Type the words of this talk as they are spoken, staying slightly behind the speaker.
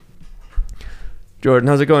Jordan,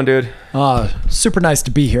 how's it going, dude? Super nice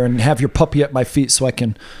to be here and have your puppy at my feet so I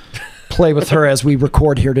can play with her as we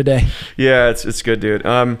record here today. Yeah, it's good, dude.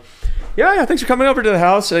 Yeah, thanks for coming over to the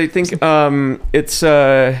house. I think it's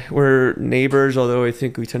we're neighbors, although I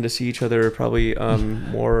think we tend to see each other probably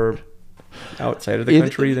more outside of the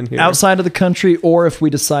country than here. Outside of the country, or if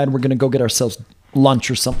we decide we're going to go get ourselves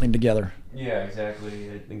lunch or something together. Yeah,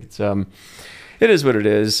 exactly. I think it is what it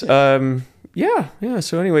is. Yeah.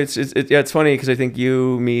 So anyway, it's funny because I think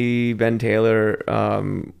you, me, Ben Taylor,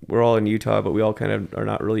 we're all in Utah, but we all kind of are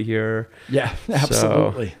not really here. Yeah,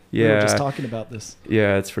 absolutely. So, yeah, we were just talking about this.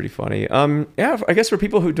 Yeah, it's pretty funny. Yeah, I guess for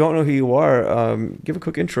people who don't know who you are, give a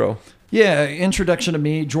quick intro. Yeah, introduction to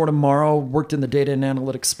me, Jordan Morrow, worked in the data and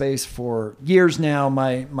analytics space for years now.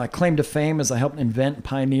 My claim to fame is I helped invent and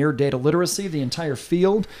pioneer data literacy, the entire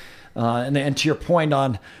field. And to your point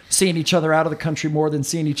on seeing each other out of the country more than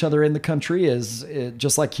seeing each other in the country is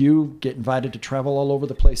just like you get invited to travel all over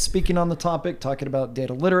the place, speaking on the topic, talking about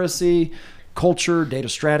data literacy, culture, data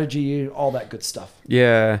strategy, all that good stuff.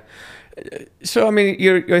 Yeah. So, I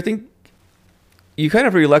mean, I think you kind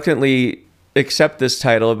of reluctantly accept this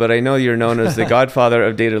title, but I know you're known as the godfather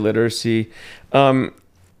of data literacy.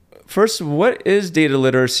 First, what is data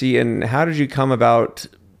literacy and how did you come about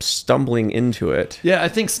stumbling into it? Yeah, I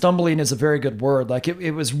think stumbling is a very good word. Like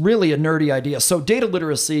it was really a nerdy idea. So data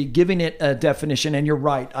literacy, giving it a definition, and you're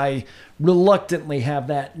right, I reluctantly have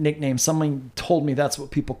that nickname. Someone told me that's what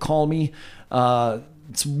people call me.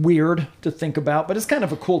 It's weird to think about, but it's kind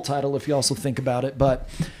of a cool title if you also think about it. But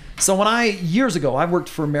so years ago, I worked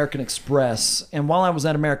for American Express, and while I was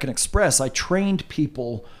at American Express, I trained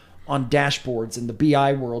people on dashboards in the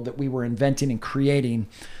BI world that we were inventing and creating.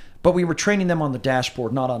 But we were training them on the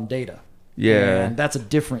dashboard, not on data. Yeah. And that's a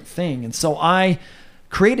different thing. And so I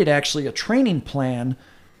created actually a training plan,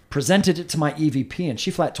 presented it to my EVP, and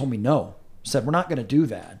she flat told me no. Said, we're not going to do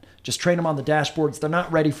that. Just train them on the dashboards. They're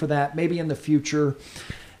not ready for that. Maybe in the future.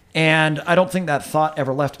 And I don't think that thought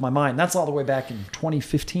ever left my mind. That's all the way back in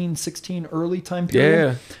 2015, 16, early time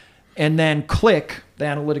period. Yeah. And then Click, the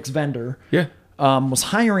analytics vendor, was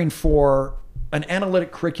hiring for an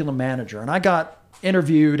analytic curriculum manager. And I got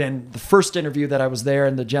interviewed, and the first interview that I was there,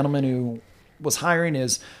 and the gentleman who was hiring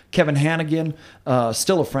is Kevin Hannigan,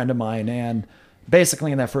 still a friend of mine, and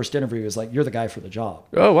basically in that first interview he was like, you're the guy for the job.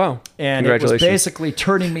 Oh, wow. And it was basically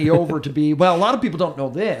turning me over to be, well, a lot of people don't know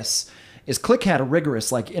this, is Click had a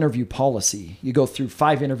rigorous interview policy. You go through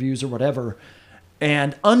 5 interviews or whatever,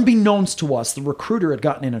 and unbeknownst to us, the recruiter had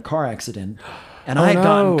gotten in a car accident, and I had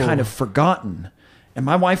gotten kind of forgotten. And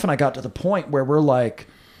my wife and I got to the point where we're like,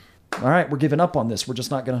 all right, we're giving up on this. We're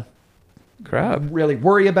just not going to really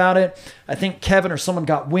worry about it. I think Kevin or someone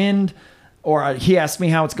got wind, or he asked me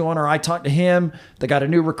how it's going, or I talked to him. They got a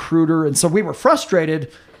new recruiter. And so we were frustrated.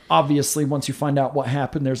 Obviously, once you find out what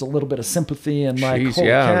happened, there's a little bit of sympathy and holy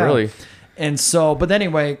cow. Really. And so, but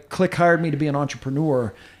anyway, Click hired me to be an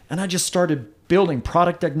entrepreneur. And I just started building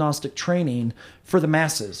product agnostic training for the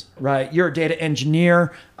masses, right? You're a data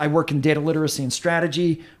engineer. I work in data literacy and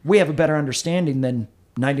strategy. We have a better understanding than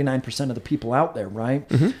 99% of the people out there, right?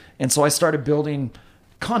 Mm-hmm. And so I started building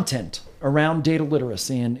content around data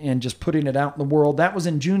literacy and just putting it out in the world. That was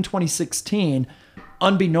in June 2016.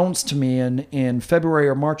 Unbeknownst to me, in February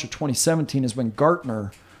or March of 2017 is when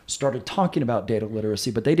Gartner started talking about data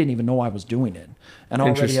literacy, but they didn't even know I was doing it. And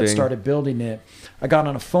already had started building it. I got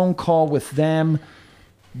on a phone call with them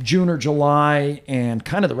June or July, and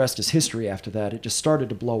kind of the rest is history after that. It just started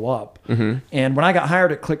to blow up. Mm-hmm. And when I got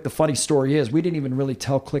hired at Click, the funny story is we didn't even really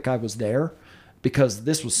tell Click I was there because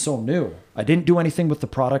this was so new. I didn't do anything with the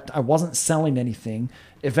product. I wasn't selling anything.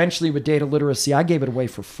 Eventually with data literacy, I gave it away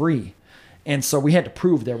for free. And so we had to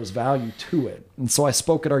prove there was value to it. And so I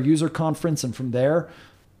spoke at our user conference, and from there,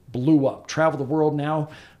 blew up. Travel the world now.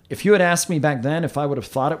 If you had asked me back then if I would have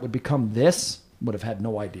thought it would become this, would have had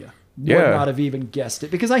no idea. Would not have even guessed it,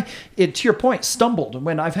 because to your point, stumbled.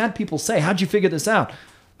 When I've had people say, how'd you figure this out?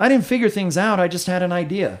 I didn't figure things out. I just had an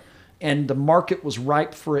idea, and the market was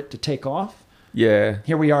ripe for it to take off. Yeah.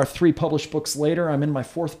 Here we are 3 published books later. I'm in my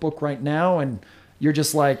 4th book right now, and you're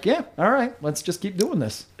just like, yeah, all right, let's just keep doing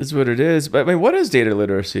this. It's what it is. But I mean, what is data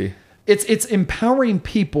literacy? It's empowering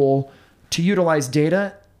people to utilize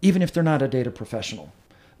data, even if they're not a data professional.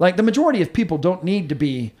 Like the majority of people don't need to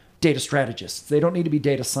be data strategists. They don't need to be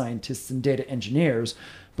data scientists and data engineers,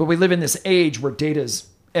 but we live in this age where data is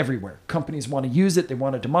everywhere. Companies want to use it. They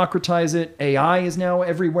want to democratize it. AI is now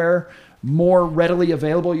everywhere, more readily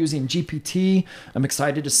available using GPT. I'm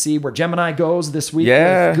excited to see where Gemini goes this week,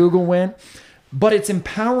 where Google went. But it's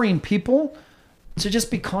empowering people to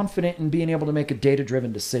just be confident in being able to make a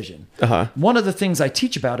data-driven decision. Uh-huh. One of the things I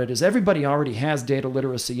teach about it is everybody already has data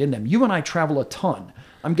literacy in them. You and I travel a ton.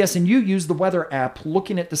 I'm guessing you use the weather app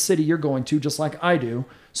looking at the city you're going to just like I do,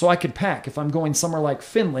 so I could pack. If I'm going somewhere like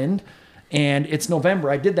Finland and it's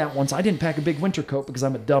November, I did that once. I didn't pack a big winter coat because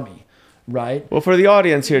I'm a dummy, right? Well, for the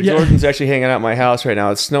audience here, Yeah. Jordan's actually hanging out at my house right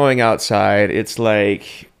now. It's snowing outside. It's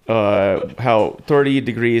like 30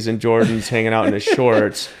 degrees, and Jordan's hanging out in his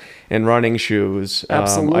shorts and running shoes.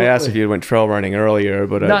 Absolutely. I asked if you went trail running earlier,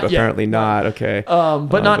 but apparently not. Okay.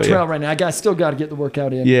 But not trail running. I still got to get the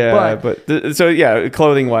workout in. Yeah,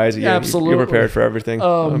 clothing wise, Absolutely. you're prepared for everything.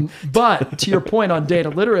 But to your point on data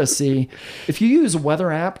literacy, if you use a weather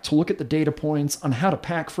app to look at the data points on how to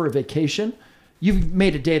pack for a vacation, you've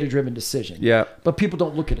made a data-driven decision. Yeah. But people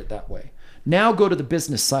don't look at it that way. Now go to the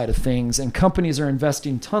business side of things, and companies are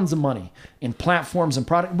investing tons of money in platforms and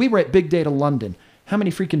product. We were at Big Data London. How many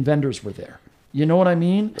freaking vendors were there? You know what I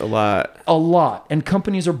mean? A lot. A lot. And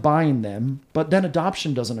companies are buying them, but then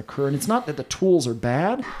adoption doesn't occur. And it's not that the tools are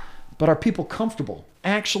bad, but are people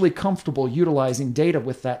actually comfortable utilizing data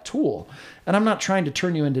with that tool? And I'm not trying to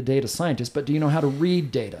turn you into data scientists, but do you know how to read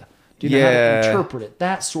data? Do you know how to interpret it?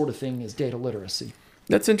 That sort of thing is data literacy.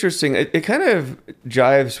 That's interesting. It kind of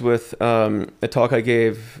jives with a talk I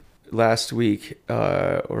gave last week,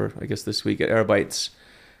 or I guess this week at Airbytes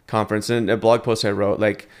conference, and a blog post I wrote,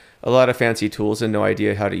 like a lot of fancy tools and no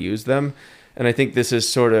idea how to use them. And I think this is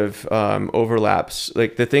sort of overlaps.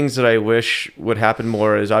 Like the things that I wish would happen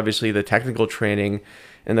more is obviously the technical training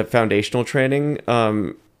and the foundational training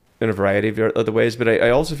in a variety of other ways. But I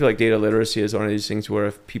also feel like data literacy is one of these things where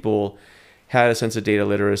if people had a sense of data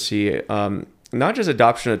literacy, not just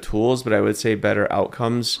adoption of tools, but I would say better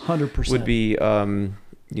outcomes 100% would be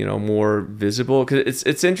more visible. Because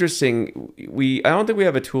it's interesting. I don't think we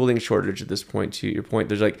have a tooling shortage at this point. To your point,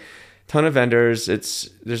 there's like a ton of vendors.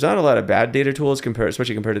 There's not a lot of bad data tools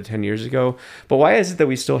especially compared to 10 years ago. But why is it that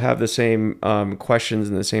we still have the same questions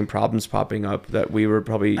and the same problems popping up that we were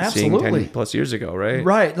probably seeing 10 plus years ago, right?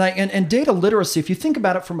 Right. Like and data literacy, if you think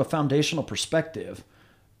about it from a foundational perspective,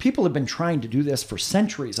 people have been trying to do this for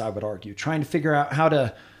centuries, I would argue, trying to figure out how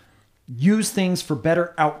to use things for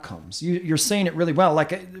better outcomes. You're saying it really well.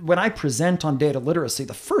 Like when I present on data literacy,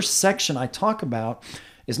 the first section I talk about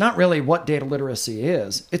is not really what data literacy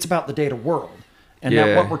is. It's about the data world. And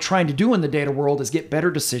that what we're trying to do in the data world is get better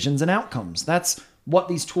decisions and outcomes. That's what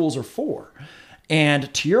these tools are for.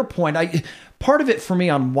 And to your point, part of it for me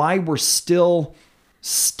on why we're still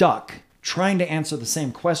stuck trying to answer the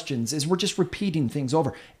same questions is we're just repeating things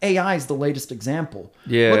over. AI is the latest example.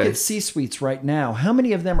 Yeah. Look at C-suites right now. How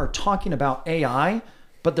many of them are talking about AI,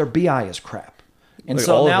 but their BI is crap? And like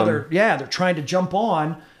so now they're trying to jump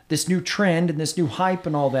on this new trend and this new hype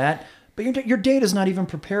and all that. But your data's not even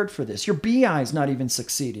prepared for this. Your BI is not even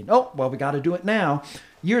succeeding. Oh, well, we got to do it now.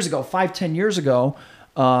 Years ago, 5-10 years ago,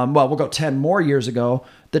 we'll go 10 more years ago,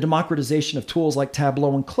 the democratization of tools like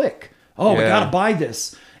Tableau and Click. Oh, we got to buy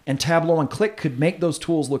this. And Tableau and Click could make those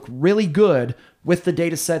tools look really good with the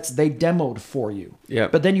data sets they demoed for you. Yeah.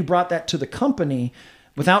 But then you brought that to the company.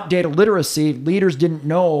 Without data literacy, leaders didn't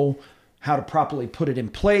know how to properly put it in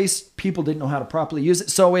place. People didn't know how to properly use it.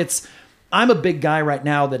 So I'm a big guy right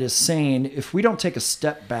now that is saying if we don't take a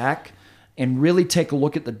step back and really take a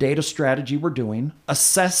look at the data strategy we're doing,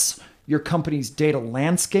 assess your company's data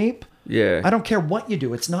landscape, I don't care what you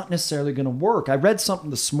do. It's not necessarily going to work. I read something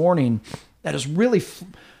this morning that has really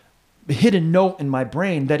hit a note in my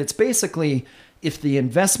brain that it's basically if the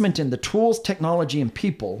investment in the tools, technology, and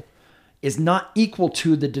people is not equal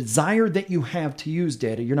to the desire that you have to use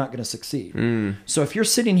data, you're not going to succeed. So if you're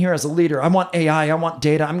sitting here as a leader, I want AI, I want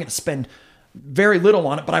data, I'm going to spend very little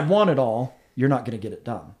on it, but I want it all, you're not going to get it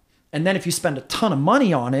done. And then if you spend a ton of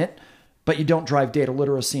money on it, but you don't drive data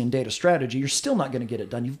literacy and data strategy, you're still not going to get it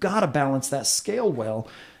done. You've got to balance that scale well.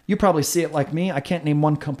 You probably see it like me. I can't name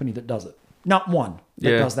one company that does it. Not one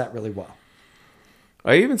that does that really well.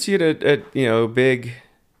 I even see it at big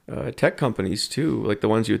tech companies too, like the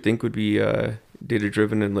ones you would think would be data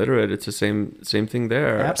driven and literate. It's the same thing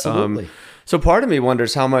there. Absolutely. So part of me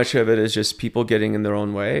wonders how much of it is just people getting in their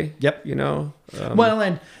own way. Yep.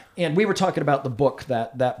 Well, and we were talking about the book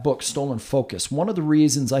that book Stolen Focus. One of the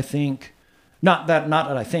reasons I think, not that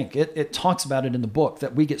I think it talks about it in the book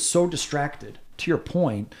that we get so distracted. To your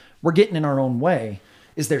point, we're getting in our own way.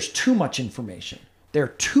 Is there's too much information. There are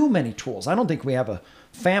too many tools. I don't think we have a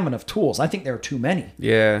famine of tools. I think there are too many.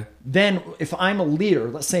 Yeah. Then if I'm a leader,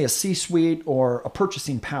 let's say a C-suite or a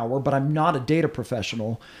purchasing power, but I'm not a data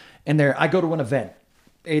professional, and I go to an event,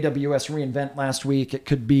 AWS reInvent last week. It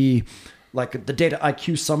could be like the Data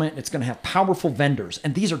IQ Summit. It's going to have powerful vendors.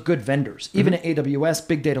 And these are good vendors, even at AWS,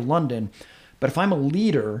 Big Data London. But if I'm a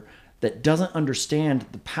leader that doesn't understand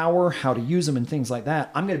the power, how to use them and things like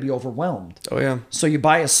that, I'm going to be overwhelmed. Oh, yeah. So you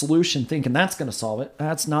buy a solution thinking that's going to solve it.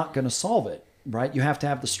 That's not going to solve it, right? You have to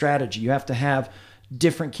have the strategy. You have to have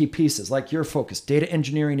different key pieces like your focus. Data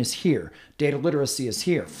engineering is here. Data literacy is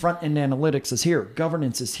here. Front-end analytics is here.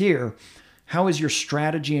 Governance is here. How is your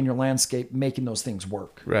strategy and your landscape making those things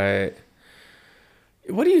work? Right.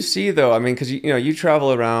 What do you see though? I mean, because you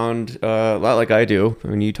travel around a lot like I do. I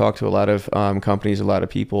mean, you talk to a lot of companies, a lot of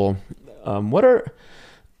people. What are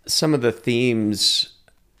some of the themes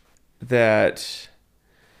that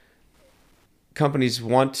companies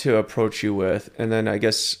want to approach you with? And then I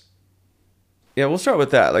guess, yeah, we'll start with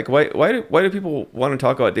that. Like, why do people want to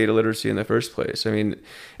talk about data literacy in the first place? I mean,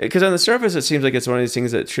 because on the surface, it seems like it's one of these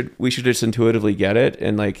things that we should just intuitively get it.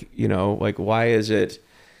 And like, why is it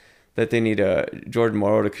that they need a Jordan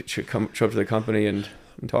Morrow to show up to the company and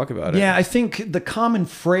talk about it? Yeah, I think the common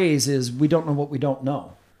phrase is we don't know what we don't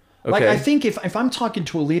know. Okay. Like, I think if I'm talking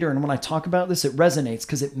to a leader and when I talk about this, it resonates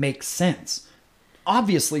because it makes sense.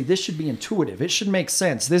 Obviously, this should be intuitive. It should make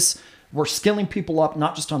sense. We're skilling people up,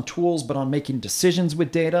 not just on tools, but on making decisions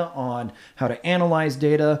with data, on how to analyze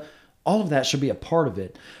data. All of that should be a part of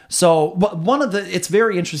it. So it's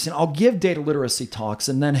very interesting. I'll give data literacy talks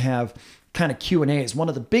and then have kind of Q&As. One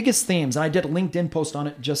of the biggest themes, and I did a LinkedIn post on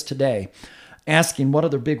it just today, asking what are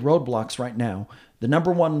the big roadblocks right now. The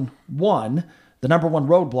number one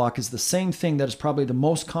roadblock is the same thing that is probably the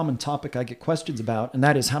most common topic I get questions about, and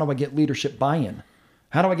that is how do I get leadership buy-in?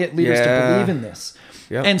 How do I get leaders to believe in this?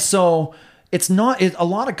 Yep. And so a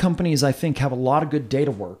lot of companies, I think, have a lot of good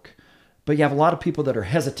data work, but you have a lot of people that are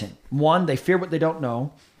hesitant. One, they fear what they don't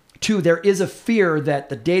know. Two, there is a fear that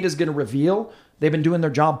the data is going to reveal they've been doing their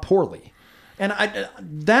job poorly. And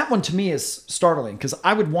that one to me is startling because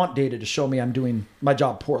I would want data to show me I'm doing my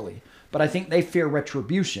job poorly, but I think they fear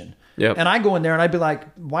retribution. Yep. And I go in there and I'd be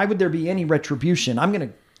like, why would there be any retribution? I'm going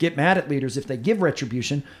to get mad at leaders if they give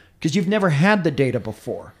retribution because you've never had the data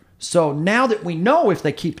before. So now that we know if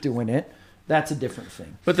they keep doing it, that's a different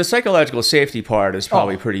thing. But the psychological safety part is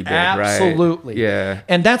probably pretty big, absolutely. right? Absolutely. Yeah.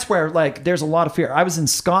 And that's where there's a lot of fear. I was in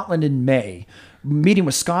Scotland in May, meeting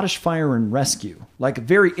with Scottish Fire and Rescue, like a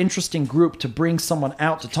very interesting group to bring someone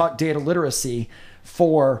out to talk data literacy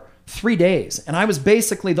for 3 days. And I was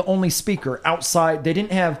basically the only speaker outside. They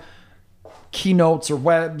didn't have keynotes or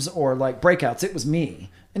webs or like breakouts. It was me.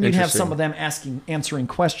 And you'd have some of them answering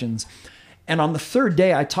questions. And on the third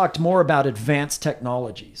day, I talked more about advanced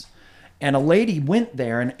technologies. And a lady went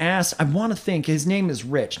there and asked, I want to think, his name is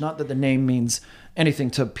Rich. Not that the name means anything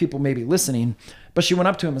to people maybe listening. But she went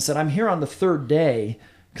up to him and said, I'm here on the third day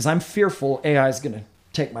because I'm fearful AI is going to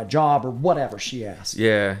take my job or whatever she asked.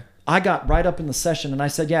 Yeah. I got right up in the session and I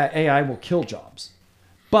said, yeah, AI will kill jobs.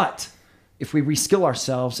 But if we reskill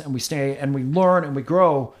ourselves and we stay and we learn and we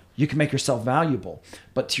grow, you can make yourself valuable.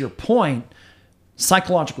 But to your point,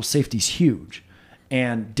 psychological safety is huge.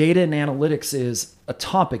 And data and analytics is a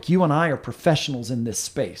topic. You and I are professionals in this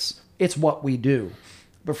space. It's what we do.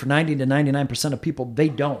 But for 90 to 99% of people, they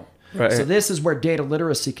don't. Right. So this is where data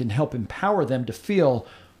literacy can help empower them to feel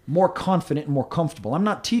more confident and more comfortable. I'm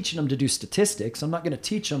not teaching them to do statistics. I'm not going to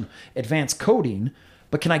teach them advanced coding.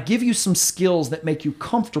 But can I give you some skills that make you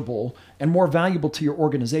comfortable and more valuable to your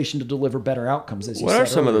organization to deliver better outcomes, as you said What are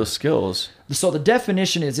some earlier? of those skills? So the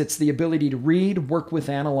definition is it's the ability to read, work with,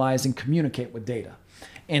 analyze, and communicate with data.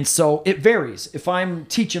 And so it varies. If I'm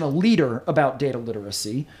teaching a leader about data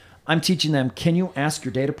literacy, I'm teaching them, can you ask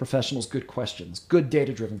your data professionals good questions, good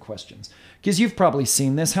data-driven questions? Because you've probably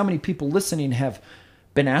seen this. How many people listening have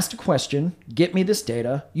been asked a question, get me this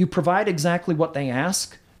data, you provide exactly what they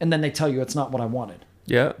ask, and then they tell you it's not what I wanted.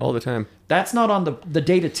 Yeah, all the time. That's not on the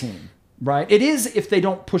data team, right? It is if they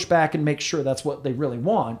don't push back and make sure that's what they really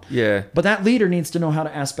want. Yeah. But that leader needs to know how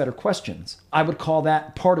to ask better questions. I would call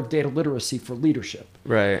that part of data literacy for leadership.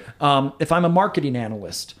 Right. If I'm a marketing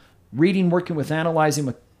analyst, reading, working with, analyzing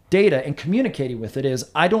with data and communicating with it is,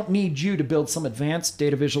 I don't need you to build some advanced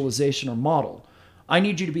data visualization or model. I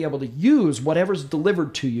need you to be able to use whatever's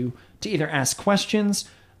delivered to you to either ask questions.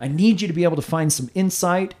 I need you to be able to find some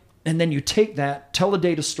insight. And then you take that, tell a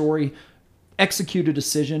data story, execute a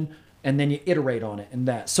decision, and then you iterate on it and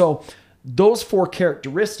that. So those 4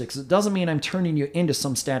 characteristics, it doesn't mean I'm turning you into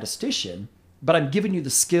some statistician, but I'm giving you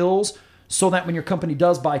the skills so that when your company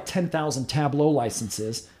does buy 10,000 Tableau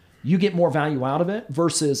licenses, you get more value out of it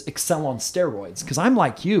versus Excel on steroids. Because I'm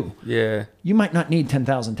like you. Yeah. You might not need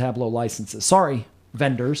 10,000 Tableau licenses. Sorry,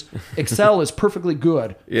 vendors. Excel is perfectly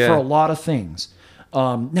good for a lot of things.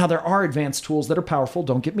 Now, there are advanced tools that are powerful,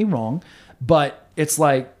 don't get me wrong, but it's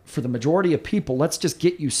like for the majority of people, let's just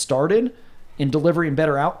get you started in delivering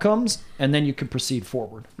better outcomes, and then you can proceed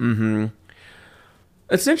forward. Mm-hmm.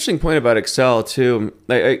 That's an interesting point about Excel too.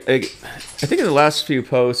 I think in the last few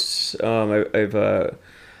posts, I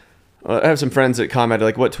have some friends that commented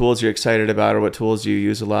like what tools you're excited about or what tools you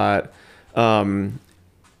use a lot, and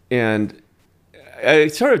I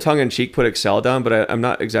sort of tongue-in-cheek put Excel down, but I'm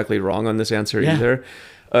not exactly wrong on this answer either.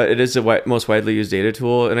 It is the most widely used data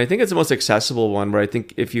tool, and I think it's the most accessible one. Where I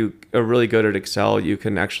think if you are really good at Excel, you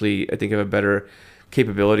can actually, I think, have a better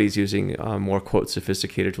capabilities using more quote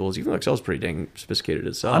sophisticated tools, even though Excel is pretty dang sophisticated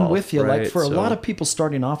itself. I'm with you. Right? Like for a lot of people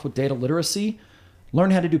starting off with data literacy,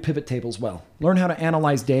 learn how to do pivot tables well. Learn how to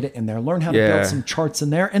analyze data in there. Learn how to build some charts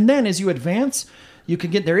in there. And then as you advance, you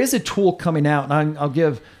can there is a tool coming out, and I'll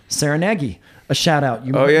give Sarah Nagy a shout out.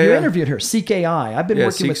 You interviewed her, Seek AI. I've been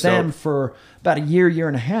working with them for about a year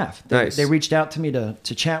and a half. They reached out to me to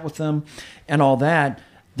chat with them and all that.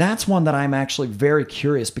 That's one that I'm actually very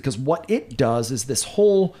curious, because what it does is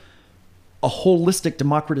a holistic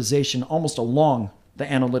democratization almost along the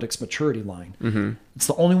analytics maturity line. Mm-hmm. It's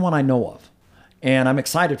the only one I know of, and I'm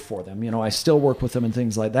excited for them. I still work with them and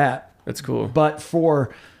things like that. That's cool. But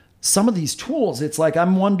for some of these tools, it's like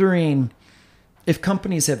I'm wondering if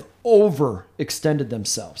companies have overextended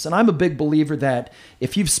themselves. And I'm a big believer that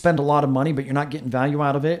if you've spent a lot of money but you're not getting value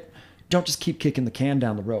out of it, don't just keep kicking the can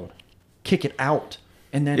down the road. Kick it out.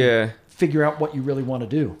 And then figure out what you really want to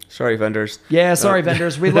do. Sorry, vendors. Yeah, sorry,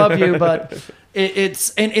 vendors. We love you, but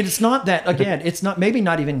it's not that, again, it's not maybe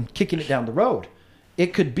not even kicking it down the road.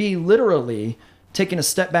 It could be literally taking a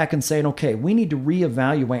step back and saying, okay, we need to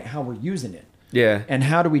reevaluate how we're using it. Yeah. And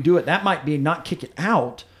how do we do it? That might be not kick it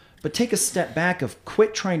out, but take a step back of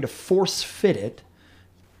quit trying to force fit it,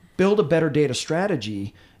 build a better data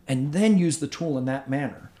strategy, and then use the tool in that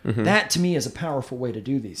manner. Mm-hmm. That, to me, is a powerful way to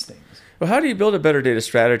do these things. Well, how do you build a better data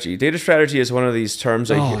strategy? Data strategy is one of these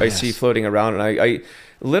terms I see floating around, and I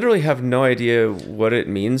literally have no idea what it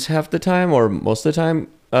means half the time or most of the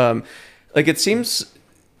time. Like it seems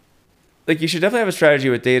like you should definitely have a strategy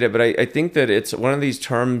with data, but I think that it's one of these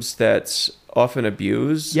terms that's often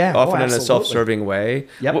abused, often in a self-serving way.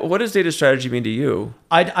 Yep. What does data strategy mean to you?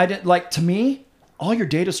 To me, all your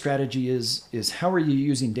data strategy is how are you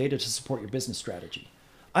using data to support your business strategy?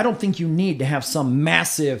 I don't think you need to have some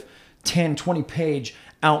massive 10, 20 page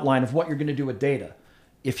outline of what you're going to do with data.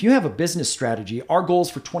 If you have a business strategy, our goals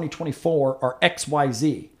for 2024 are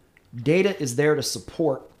XYZ. Data is there to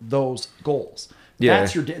support those goals. Yeah.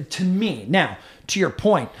 That's to me. Now, to your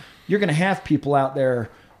point, you're going to have people out there,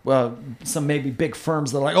 well, some maybe big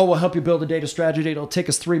firms that are like, oh, we'll help you build a data strategy. It'll take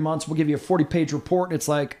us 3 months. We'll give you a 40-page report. And it's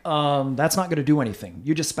like, that's not going to do anything.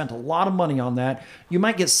 You just spent a lot of money on that. You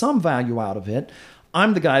might get some value out of it.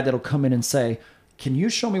 I'm the guy that'll come in and say, can you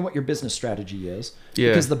show me what your business strategy is? Yeah.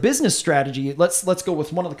 Because the business strategy, let's go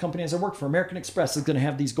with one of the companies I work for, American Express, is going to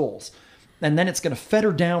have these goals. And then it's going to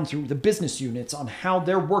fetter down through the business units on how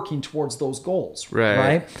they're working towards those goals.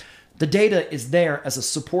 Right? The data is there as a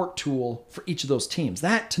support tool for each of those teams.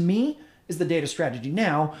 That, to me, is the data strategy.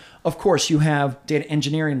 Now, of course, you have data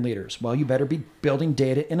engineering leaders. Well, you better be building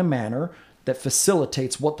data in a manner that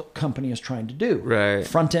facilitates what the company is trying to do. Right.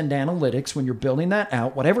 Front-end analytics, when you're building that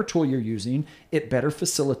out, whatever tool you're using, it better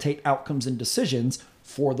facilitate outcomes and decisions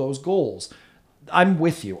for those goals. I'm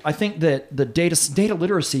with you. I think that the data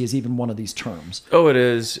literacy is even one of these terms. Oh, it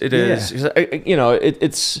is. It is.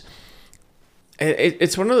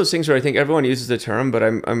 It's one of those things where I think everyone uses the term, but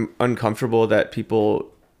I'm uncomfortable that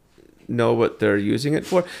people know what they're using it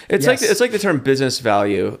for. It's like the term business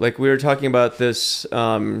value. Like we were talking about this.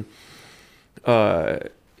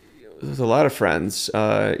 There's a lot of friends.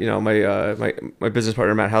 My business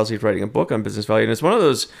partner Matt Housley is writing a book on business value, and it's one of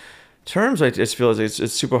those terms I just feel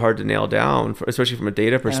it's super hard to nail down, especially from a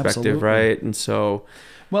data perspective, absolutely. Right? And so,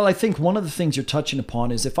 well, I think one of the things you're touching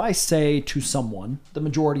upon is if I say to someone, the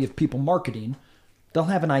majority of people marketing, they'll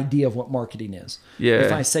have an idea of what marketing is. Yeah.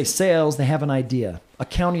 If I say sales, they have an idea.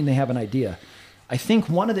 Accounting, they have an idea. I think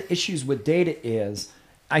one of the issues with data is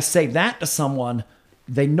I say that to someone,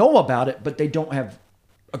 they know about it, but they don't have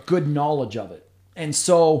a good knowledge of it. And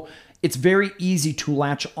so it's very easy to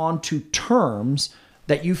latch onto terms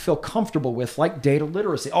that you feel comfortable with, like data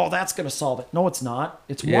literacy. Oh, that's going to solve it. No, it's not.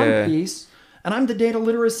 It's one piece. And I'm the data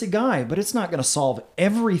literacy guy, but it's not going to solve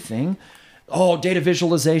everything. Oh, data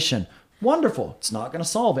visualization. Wonderful. It's not going to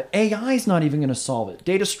solve it. AI is not even going to solve it.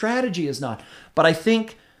 Data strategy is not. But I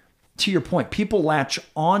think, to your point, people latch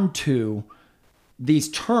onto these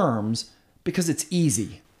terms because it's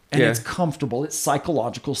easy and it's comfortable. It's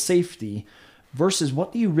psychological safety. versus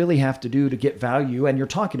what do you really have to do to get value? And you're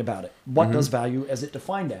talking about it. What does value as it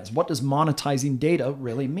defined as? What does monetizing data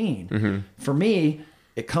really mean? For me,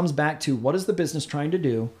 it comes back to what is the business trying to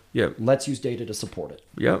do? Yep. Let's use data to support it.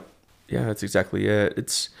 Yep. Yeah, that's exactly it.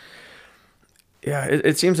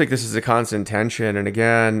 It seems like this is a constant tension. And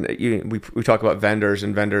again, we talk about vendors,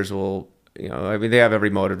 and vendors will, I mean, they have every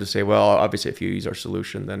motive to say, well, obviously, if you use our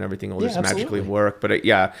solution, then everything will just magically work. But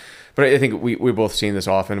but I think we're both seeing this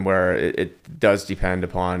often where it does depend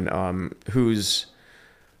upon who's,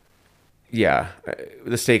 the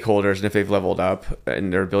stakeholders, and if they've leveled up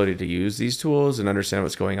in their ability to use these tools and understand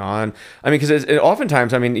what's going on. I mean, because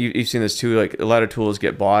oftentimes, I mean, you've seen this too, like a lot of tools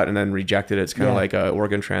get bought and then rejected. It's kind of like an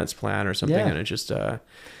organ transplant or something. And it just, well,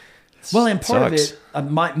 and part of it,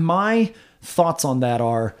 my thoughts on that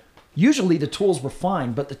are usually the tools were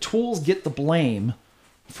fine, but the tools get the blame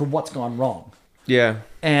for what's gone wrong. Yeah.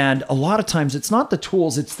 And a lot of times it's not the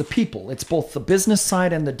tools, it's the people. It's both the business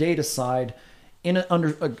side and the data side in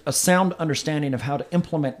a sound understanding of how to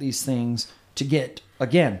implement these things to get,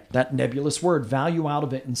 again, that nebulous word, value out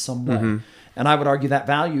of it in some way. And I would argue that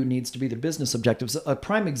value needs to be the business objectives. A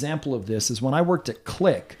prime example of this is when I worked at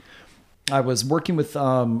Click, I was working with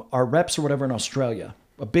our reps or whatever in Australia.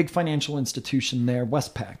 A big financial institution there,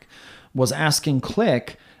 Westpac, was asking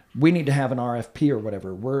Click, we need to have an RFP or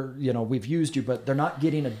whatever. We've used you, but they're not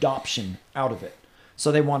getting adoption out of it.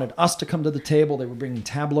 So they wanted us to come to the table. They were bringing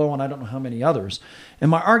Tableau and I don't know how many others. And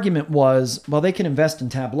my argument was, well, they can invest in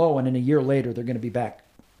Tableau and in a year later, they're going to be back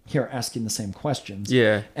here asking the same questions.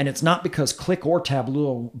 Yeah. And it's not because Click or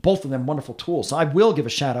Tableau, both of them wonderful tools. So I will give a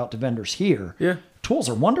shout out to vendors here. Yeah. Tools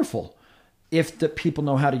are wonderful if the people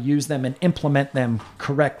know how to use them and implement them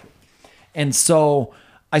correctly. And so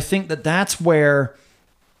I think that that's where,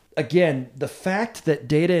 again, the fact that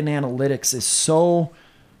data and analytics is so...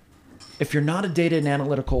 If you're not a data and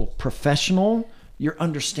analytical professional, your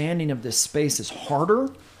understanding of this space is harder.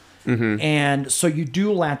 And so you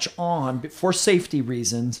do latch on for safety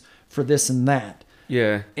reasons for this and that.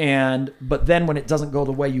 Yeah. But then when it doesn't go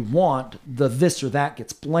the way you want, the this or that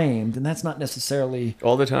gets blamed. And that's not necessarily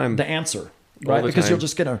all the time the answer, right? Because you're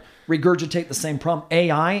just going to regurgitate the same problem.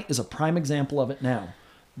 AI is a prime example of it now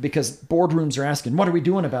because boardrooms are asking, what are we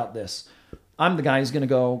doing about this? I'm the guy who's going to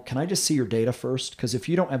go, can I just see your data first? Because if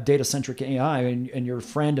you don't have data-centric AI and your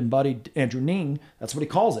friend and buddy, Andrew Ning, that's what he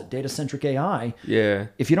calls it, data-centric AI. Yeah.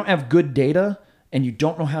 If you don't have good data and you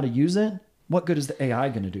don't know how to use it, what good is the AI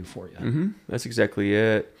going to do for you? That's exactly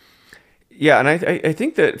it. Yeah, and I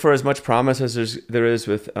think that for as much promise as there is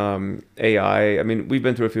with AI, I mean, we've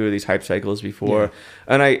been through a few of these hype cycles before,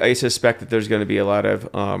 and I suspect that there's going to be a lot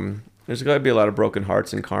of broken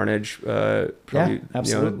hearts and carnage probably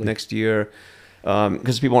absolutely. Next year.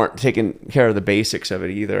 Because people aren't taking care of the basics of it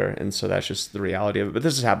either, and so that's just the reality of it. But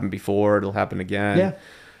this has happened before; it'll happen again.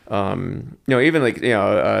 Even like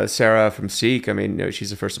Sarah from Seek. I mean, she's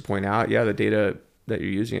the first to point out, the data that you're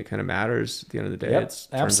using, it kind of matters at the end of the day. It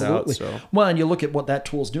turns out. So. Well, and you look at what that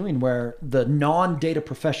tool's doing, where the non-data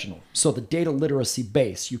professional, so the data literacy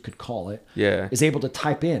base, you could call it, is able to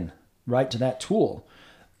type in right to that tool.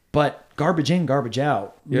 But garbage in, garbage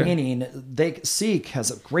out, meaning Seek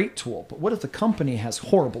has a great tool, but what if the company has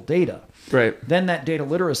horrible data? Right. Then that data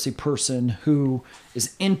literacy person who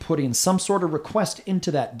is inputting some sort of request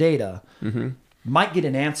into that data might get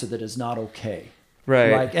an answer that is not okay.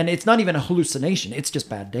 Right. And it's not even a hallucination. It's just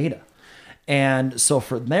bad data. And so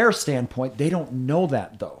from their standpoint, they don't know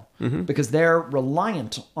that though. Because they're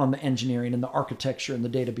reliant on the engineering and the architecture and the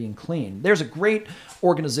data being clean. There's a great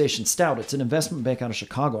organization, Stout. It's an investment bank out of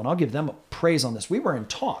Chicago, and I'll give them a praise on this. We were in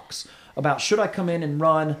talks about should I come in and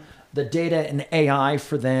run the data and AI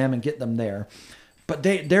for them and get them there. But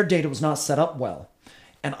their data was not set up well.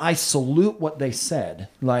 And I salute what they said.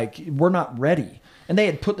 Like, we're not ready. And they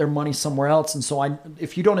had put their money somewhere else. And so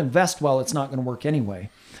if you don't invest well, it's not going to work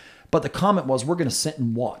anyway. But the comment was, we're going to sit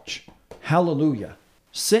and watch. Hallelujah.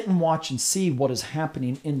 Sit and watch and see what is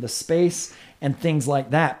happening in the space and things like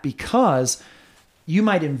that, because you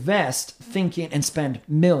might invest thinking and spend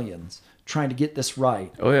millions trying to get this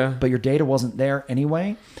right. Oh, yeah. But your data wasn't there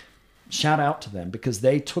anyway. Shout out to them because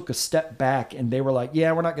they took a step back and they were like,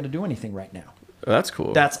 yeah, we're not going to do anything right now. Oh, that's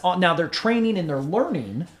cool. That's all. Now they're training and they're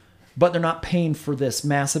learning, but they're not paying for this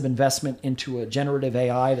massive investment into a generative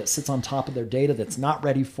AI that sits on top of their data that's not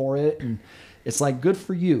ready for it. And it's like, good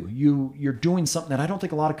for you. You're doing something that I don't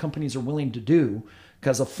think a lot of companies are willing to do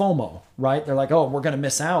because of FOMO, right? They're like, oh, we're going to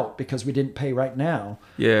miss out because we didn't pay right now.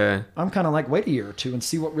 Yeah. I'm kind of like, wait a year or two and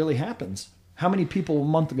see what really happens. How many people a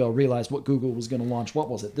month ago realized what Google was going to launch? What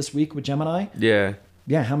was it, this week with Gemini? Yeah.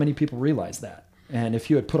 Yeah, how many people realized that? And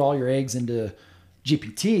if you had put all your eggs into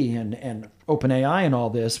GPT and OpenAI and all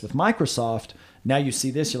this with Microsoft, now you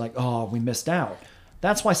see this, you're like, oh, we missed out.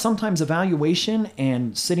 That's why sometimes evaluation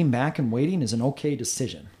and sitting back and waiting is an okay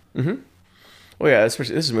decision. Mm-hmm. Well, yeah,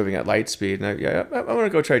 especially this is moving at light speed, and I want to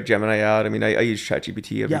go try Gemini out. I mean, I use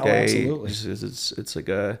ChatGPT every day. Absolutely.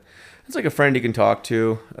 It's like a friend you can talk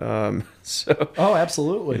to. Oh,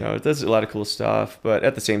 absolutely. It does a lot of cool stuff, but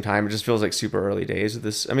at the same time, it just feels like super early days of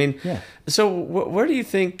this. I mean, So where do you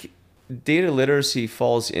think data literacy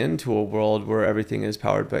falls into a world where everything is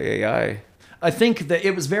powered by AI? I think that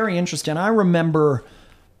it was very interesting. I remember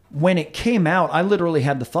when it came out, I literally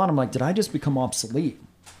had the thought, I'm like, did I just become obsolete?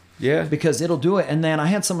 Yeah. Because it'll do it. And then I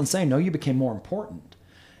had someone say, no, you became more important.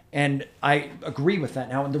 And I agree with that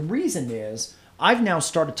now. And the reason is I've now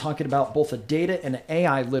started talking about both a data and an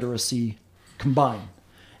AI literacy combined.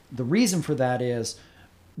 The reason for that is,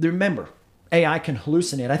 remember, AI can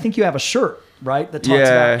hallucinate. I think you have a shirt, right, that talks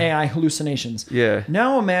about AI hallucinations. Yeah.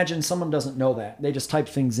 Now imagine someone doesn't know that. They just type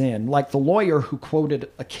things in. Like the lawyer who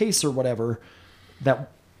quoted a case or whatever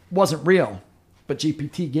that wasn't real, but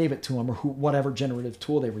GPT gave it to him, or whatever generative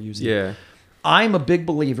tool they were using. Yeah. I'm a big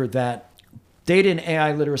believer that data and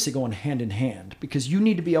AI literacy go hand in hand, because you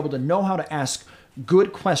need to be able to know how to ask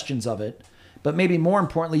good questions of it, but maybe more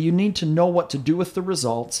importantly, you need to know what to do with the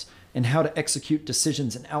results and how to execute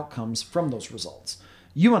decisions and outcomes from those results.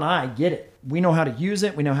 You and I get it. We know how to use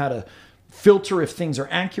it. We know how to filter if things are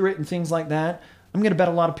accurate and things like that. I'm going to bet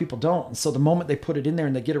a lot of people don't. And so the moment they put it in there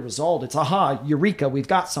and they get a result, it's, aha, eureka, we've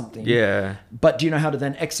got something. Yeah. But do you know how to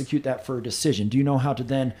then execute that for a decision? Do you know how to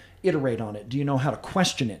then iterate on it? Do you know how to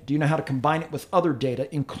question it? Do you know how to combine it with other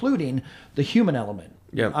data, including the human element?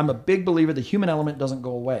 Yep. I'm a big believer the human element doesn't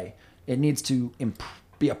go away. It needs to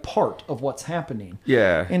be a part of what's happening.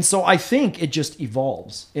 Yeah. And so I think it just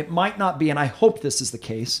evolves. It might not be, and I hope this is the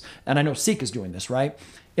case, and I know Seek is doing this, right?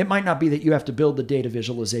 It might not be that you have to build the data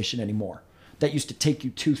visualization anymore. That used to take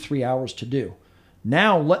you 2-3 hours to do.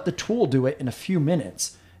 Now let the tool do it in a few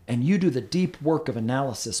minutes, and you do the deep work of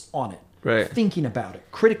analysis on it. Right. Thinking about it,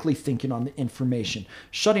 critically thinking on the information,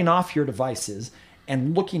 shutting off your devices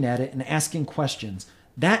and looking at it and asking questions.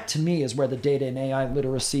 That to me is where the data and AI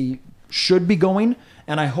literacy should be going,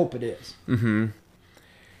 and I hope it is. Mm-hmm.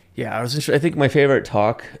 Yeah, I think my favorite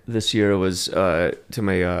talk this year was to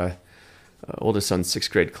my oldest son's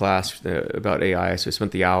 6th grade class about AI. So I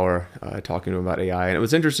spent the hour talking to him about AI, and it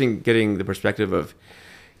was interesting getting the perspective of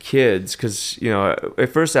kids, because I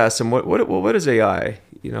first asked them what is AI,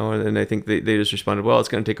 and I think they just responded, well, it's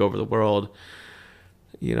going to take over the world,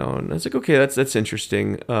 and I was like, okay, that's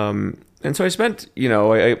interesting. And so I spent,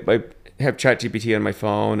 I have ChatGPT on my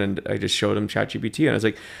phone, and I just showed him ChatGPT, and I was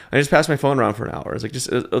like, I just passed my phone around for an hour. I was like,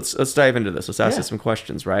 just let's dive into this. Let's ask it some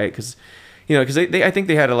questions, right? Because I think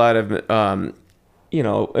they had a lot of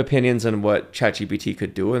opinions on what ChatGPT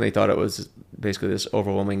could do, and they thought it was basically this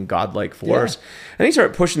overwhelming godlike force. Yeah. And they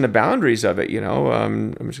started pushing the boundaries of it.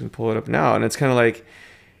 I'm just gonna pull it up now, and it's kind of like,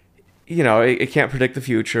 it can't predict the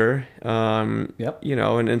future. Yep.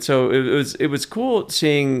 And so it was cool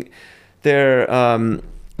seeing their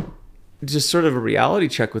just sort of a reality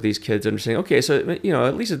check with these kids, understanding, okay, so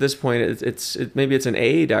at least at this point, maybe it's an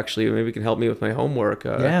aid, actually, maybe it can help me with my homework.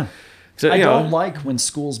 Yeah. So, I don't like when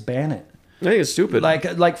schools ban it. I think it's stupid.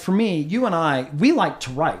 Like for me, you and I, we like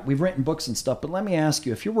to write. We've written books and stuff, but let me ask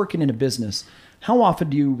you, if you're working in a business, how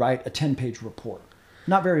often do you write a 10-page report?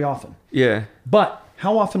 Not very often. Yeah. But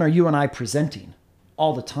how often are you and I presenting?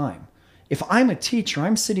 All the time. If I'm a teacher,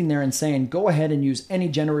 I'm sitting there and saying, go ahead and use any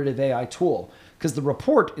generative AI tool, because the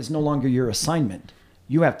report is no longer your assignment.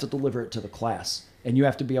 You have to deliver it to the class, and you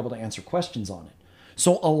have to be able to answer questions on it.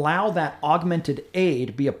 So allow that augmented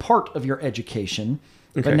aid be a part of your education,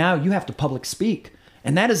 but now you have to public speak.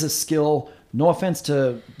 And that is a skill, no offense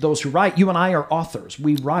to those who write. You and I are authors.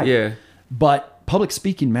 We write. Yeah. But public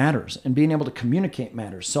speaking matters, and being able to communicate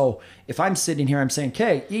matters. So if I'm sitting here, I'm saying,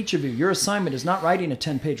 okay, each of you, your assignment is not writing a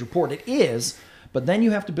 10-page report. It is, but then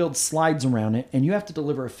you have to build slides around it, and you have to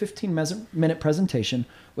deliver a 15-minute presentation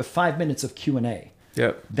with 5 minutes of Q&A.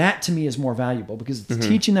 Yep. That to me is more valuable, because it's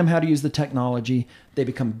teaching them how to use the technology. They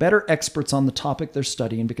become better experts on the topic they're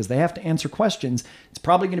studying, because they have to answer questions. It's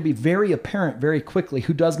probably going to be very apparent very quickly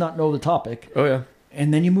who does not know the topic. Oh yeah.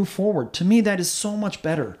 And then you move forward. To me, that is so much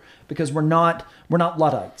better, because we're not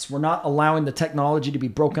Luddites. We're not allowing the technology to be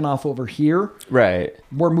broken off over here. Right.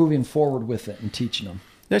 We're moving forward with it and teaching them.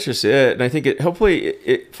 That's just it. And I think hopefully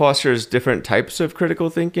it fosters different types of critical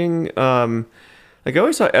thinking. Like I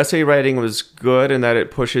always thought essay writing was good in that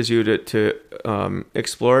it pushes you to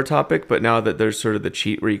explore a topic, but now that there's sort of the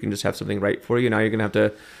cheat where you can just have something write for you, now you're going to have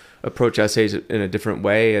to approach essays in a different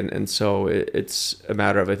way. And so it's a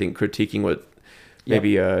matter of, I think, critiquing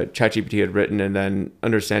maybe ChatGPT had written, and then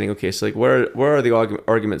understanding, okay, so like where are the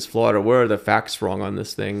arguments flawed, or where are the facts wrong on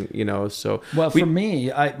this thing, So for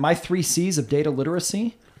me, my 3 C's of data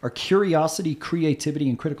literacy are curiosity, creativity,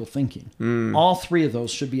 and critical thinking. All 3 of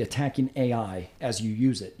those should be attacking AI as you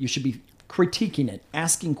use it. You should be critiquing it,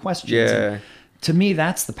 asking questions. Yeah. And to me,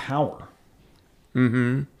 that's the power.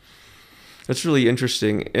 Mm-hmm. That's really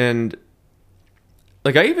interesting. And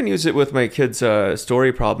like I even use it with my kids'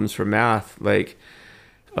 story problems for math. Like,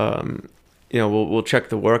 we'll check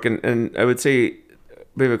the work, and I would say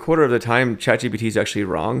maybe a quarter of the time ChatGPT is actually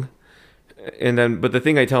wrong. But the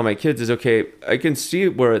thing I tell my kids is, okay, I can see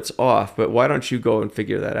where it's off, but why don't you go and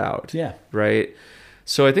figure that out? Yeah. Right.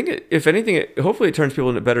 So I think if anything, hopefully it turns people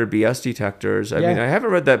into better BS detectors. I mean, I haven't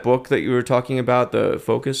read that book that you were talking about, the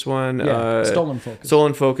Focus one. Yeah, Stolen Focus.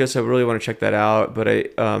 Stolen Focus. I really want to check that out. But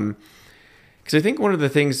because I think one of the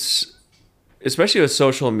things, especially with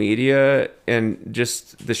social media and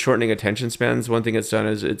just the shortening attention spans, one thing it's done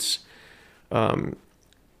is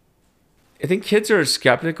I think kids are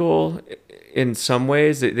skeptical in some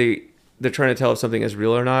ways. They're trying to tell if something is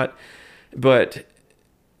real or not. But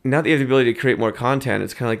now that you have the ability to create more content,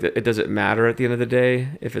 it's kind of like it doesn't matter at the end of the day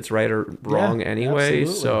if it's right or wrong anyway.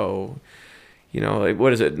 Absolutely. So, like,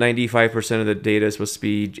 what is it? 95% of the data is supposed to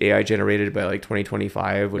be AI generated by like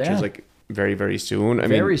 2025, which is like very, very soon.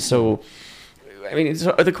 So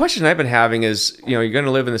the question I've been having is, you're going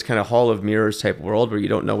to live in this kind of hall of mirrors type world where you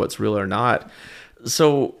don't know what's real or not.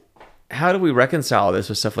 So how do we reconcile this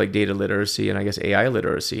with stuff like data literacy and I guess AI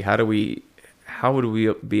literacy? How would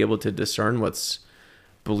we be able to discern what's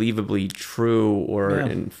believably true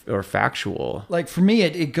or factual? Like for me,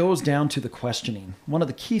 it goes down to the questioning. One of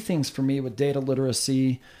the key things for me with data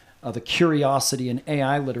literacy, the curiosity, and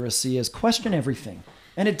AI literacy is question everything.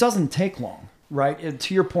 And it doesn't take long, right? And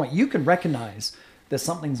to your point, you can recognize that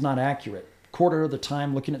something's not accurate. Quarter of the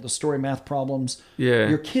time looking at the story math problems,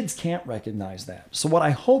 your kids can't recognize that. So what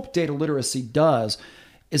I hope data literacy does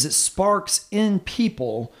is it sparks in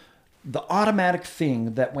people the automatic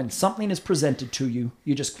thing that when something is presented to you,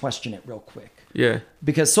 you just question it real quick. Yeah.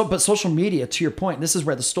 But social media, to your point, this is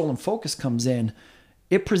where the stolen focus comes in.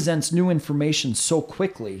 It presents new information so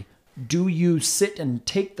quickly. Do you sit and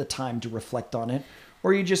take the time to reflect on it,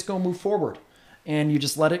 or you just go move forward and you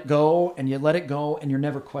just let it go and you're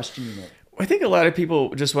never questioning it? I think a lot of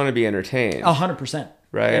people just want to be entertained. 100%.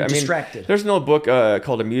 Right. And distracted. There's an old book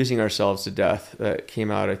called Amusing Ourselves to Death that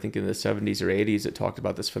came out, I think, in the 70s or 80s. It talked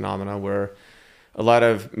about this phenomenon where a lot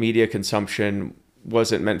of media consumption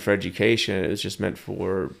wasn't meant for education. It was just meant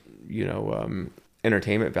for,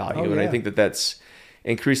 entertainment value. And I think that's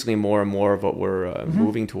increasingly more and more of what we're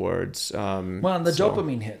moving towards. And the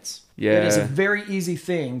dopamine hits. Yeah. It is a very easy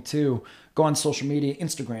thing to go on social media,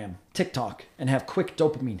 Instagram, TikTok, and have quick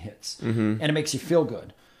dopamine hits. And it makes you feel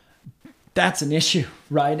good. That's an issue,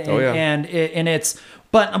 right? And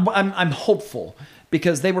but I'm hopeful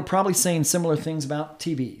because they were probably saying similar things about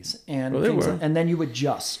TVs and then you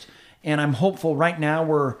adjust. And I'm hopeful right now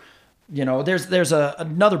we're, there's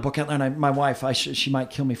another book out there, and my wife, she might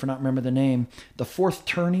kill me for not remembering the name, The Fourth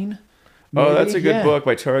Turning. Maybe? Oh, that's a good book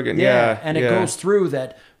by Turgen. Yeah. And it goes through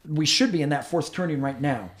that we should be in that fourth turning right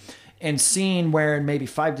now and seeing where in maybe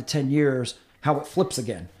 5 to 10 years, how it flips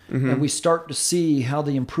again. And we start to see how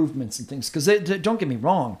the improvements and things, because don't get me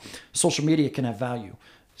wrong, social media can have value.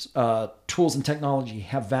 Tools and technology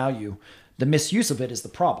have value. The misuse of it is the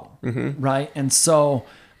problem, right? And so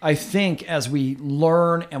I think as we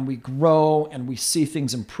learn and we grow and we see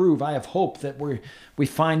things improve, I have hope that we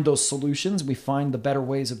find those solutions, we find the better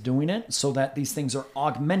ways of doing it so that these things are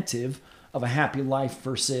augmentative of a happy life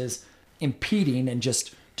versus impeding and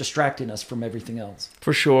just distracting us from everything else.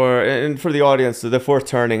 For sure. And for the audience, The Fourth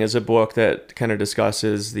Turning is a book that kind of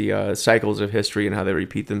discusses the cycles of history and how they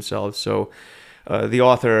repeat themselves. So the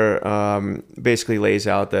author basically lays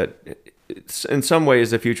out that in some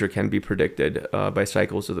ways the future can be predicted by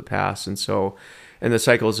cycles of the past. And the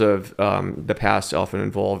cycles of the past often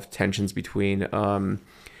involve tensions between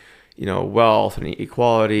wealth and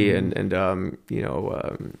equality and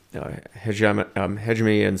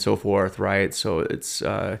hegemony and so forth, right? So it's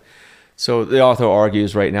so the author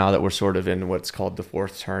argues right now that we're sort of in what's called the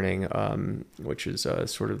fourth turning, which is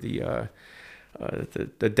sort of the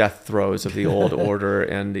death throes of the old order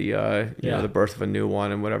and the birth of a new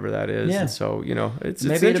one and whatever that is. And so it's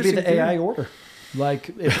maybe it'll be the AI order. Like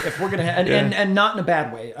if we're gonna have, and not in a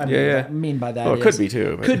bad way. I mean by that, it could be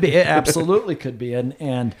too. Could be, it absolutely could be,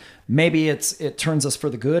 and maybe it turns us for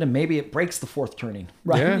the good, and maybe it breaks the fourth turning.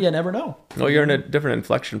 Right? Yeah. You never know. Well, you're in a different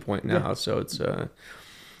inflection point now, so it's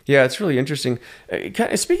Yeah, it's really interesting.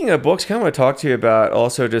 Speaking of books, kind of want to talk to you about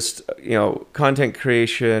also just, content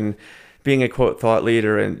creation, being a quote thought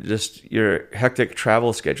leader, and just your hectic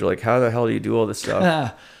travel schedule. Like, how the hell do you do all this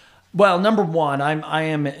stuff? Well, number one, I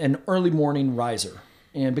am an early morning riser.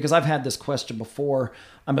 And because I've had this question before,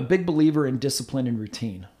 I'm a big believer in discipline and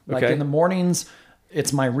routine. Like in the mornings,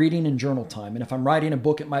 it's my reading and journal time. And if I'm writing a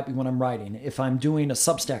book, it might be when I'm writing. If I'm doing a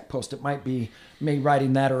Substack post, it might be me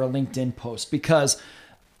writing that, or a LinkedIn post, because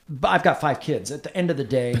I've got 5 kids. At the end of the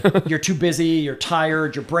day, you're too busy, you're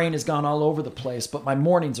tired, your brain has gone all over the place, but my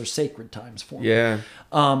mornings are sacred times for me. Yeah.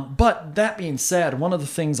 But that being said, one of the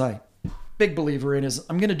things big believer in is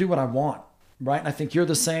I'm going to do what I want, right? And I think you're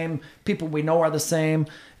the same. People we know are the same.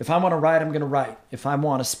 If I want to write, I'm going to write. If I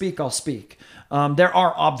want to speak, I'll speak. There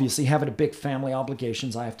are obviously having a big family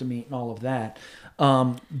obligations I have to meet and all of that.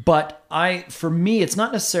 But for me, it's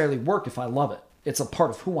not necessarily work if I love it. It's a part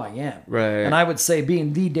of who I am. Right. And I would say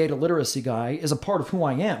being the data literacy guy is a part of who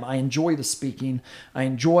I am. I enjoy the speaking. I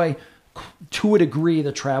enjoy, to a degree,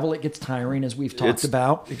 the travel. It gets tiring, as we've talked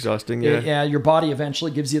about. Exhausting, yeah. Yeah, your body eventually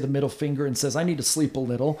gives you the middle finger and says, I need to sleep a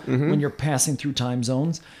little when you're passing through time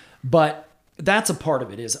zones. But that's a part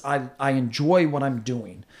of it, is I enjoy what I'm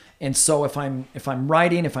doing. And so if I'm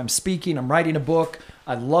writing, if I'm speaking, I'm writing a book,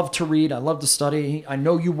 I love to read, I love to study. I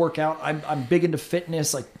know you work out. I'm big into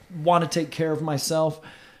fitness. I want to take care of myself.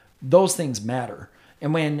 Those things matter.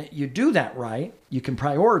 And when you do that right, you can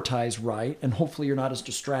prioritize right, and hopefully you're not as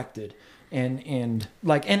distracted. And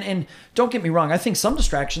don't get me wrong, I think some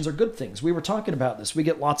distractions are good things. We were talking about this. We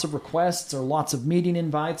get lots of requests or lots of meeting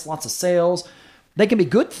invites, lots of sales. They can be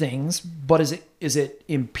good things, but is it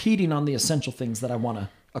impeding on the essential things that I want to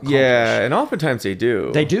accomplish? Yeah, and oftentimes they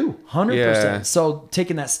do. They do, 100%. Yeah. So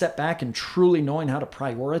taking that step back and truly knowing how to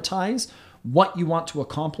prioritize what you want to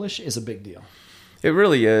accomplish is a big deal. It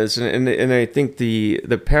really is, and I think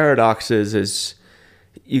the paradox is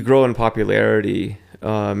you grow in popularity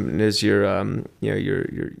as your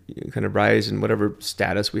your kind of rise in whatever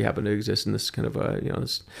status we happen to exist in this kind of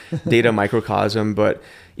this data microcosm. But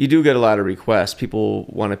you do get a lot of requests. People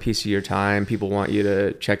want a piece of your time. People want you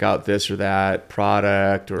to check out this or that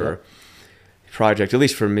product or project, at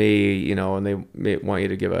least for me, and they may want you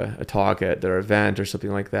to give a talk at their event or something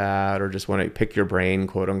like that, or just want to pick your brain,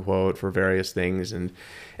 quote unquote, for various things. And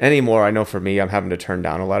anymore, I know for me, I'm having to turn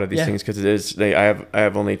down a lot of these things, because I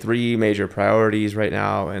have only 3 major priorities right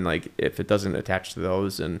now, and like if it doesn't attach to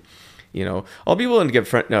those, and I'll be willing to give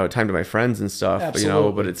time to my friends and stuff.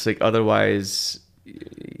 Absolutely. But it's like otherwise,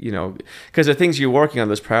 because the things you're working on,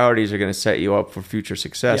 those priorities are going to set you up for future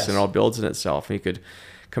success, and it all builds in itself, and you could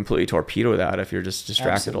completely torpedo that if you're just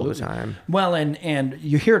distracted all the time. Well, and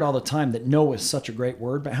you hear it all the time that no is such a great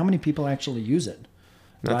word, but how many people actually use it?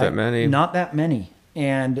 Not that many. Not that many.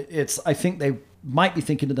 And I think they might be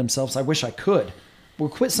thinking to themselves, I wish I could. Well,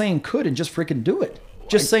 quit saying could and just freaking do it.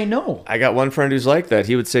 Just say no. I got one friend who's like that.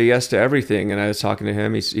 He would say yes to everything. And I was talking to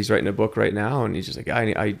him. He's writing a book right now. And he's just like,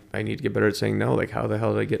 I need to get better at saying no. Like, how the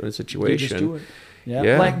hell did I get in a situation? You just do it.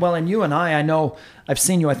 Yeah. And you and I know, I've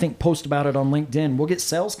seen you, I think, post about it on LinkedIn. We'll get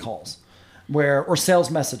sales calls or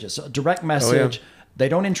sales messages, a direct message. Oh, yeah. They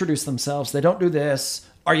don't introduce themselves. They don't do this.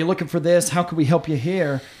 Are you looking for this? How can we help you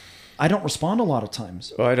here? I don't respond a lot of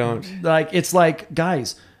times. Oh, I don't. It's like,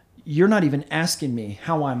 guys, you're not even asking me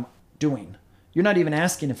how I'm doing. You're not even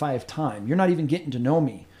asking if I have time. You're not even getting to know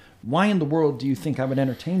me. Why in the world do you think I would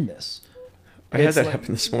entertain this? I had that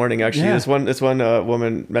happen this morning, actually. Yeah. This one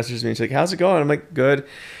woman messaged me. She's like, how's it going? I'm like, good.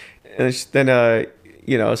 And then,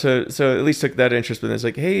 so at least took that interest. But it's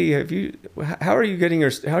like, hey, how are you doing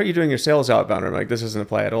your sales outbound? I'm like, this doesn't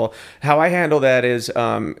apply at all. How I handle that is,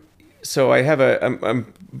 so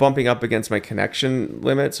I'm bumping up against my connection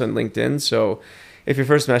limits on LinkedIn. So if your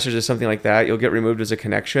first message is something like that, you'll get removed as a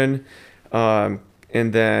connection.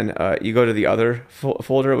 And then you go to the other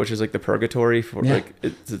folder, which is like the purgatory for like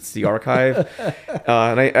it's the archive.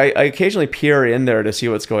 And I occasionally peer in there to see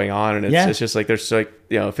what's going on, and it's just like there's like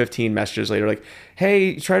 15 messages later, like,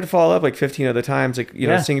 hey, try to follow up like 15 other times, like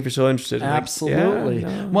seeing if you're still interested. Absolutely.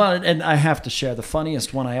 Like, Well, and I have to share, the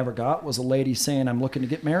funniest one I ever got was a lady saying, I'm looking to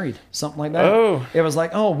get married, something like that. Oh, it was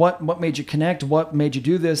like, oh, what made you connect? What made you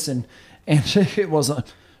do this? And it was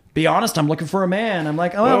be honest, I'm looking for a man. I'm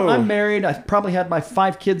like, oh, I'm married. I probably had my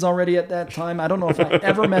 5 kids already at that time. I don't know if I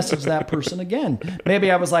ever messaged that person again.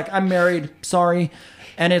 Maybe I was like, I'm married. Sorry.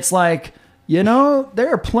 And it's like, there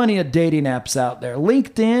are plenty of dating apps out there.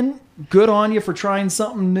 LinkedIn, good on you for trying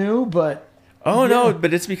something new, but... Oh, no,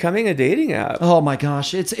 but it's becoming a dating app. Oh, my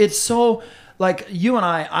gosh. It's so... Like, you and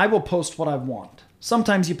I will post what I want.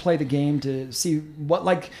 Sometimes you play the game to see what...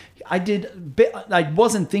 Like, I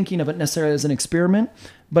wasn't thinking of it necessarily as an experiment,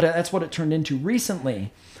 But that's what it turned into.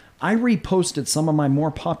 Recently, I reposted some of my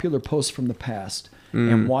more popular posts from the past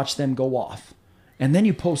and watched them go off. And then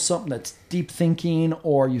you post something that's deep thinking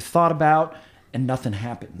or you thought about and nothing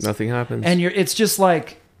happens. Nothing happens. And it's just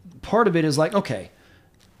like, part of it is like, okay,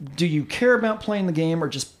 do you care about playing the game or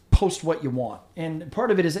just post what you want? And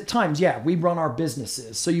part of it is at times, yeah, we run our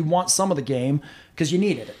businesses. So you want some of the game because you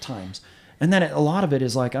need it at times. And then a lot of it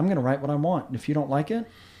is like, I'm going to write what I want. And if you don't like it,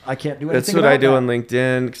 I can't do anything. That's what I do on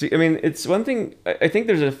LinkedIn. 'Cause, I mean, it's one thing. I think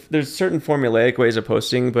there's certain formulaic ways of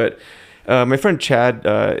posting, but my friend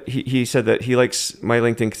Chad, he said that he likes my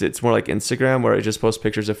LinkedIn because it's more like Instagram, where I just post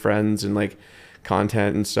pictures of friends and like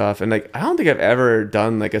content and stuff. And like, I don't think I've ever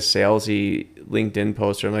done like a salesy LinkedIn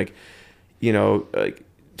post, or I'm like, like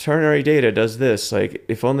ternary data does this. Like,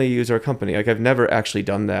 if only you use our company. Like, I've never actually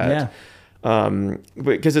done that. Yeah.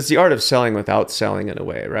 Because it's the art of selling without selling in a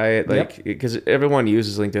way, right? Like, because everyone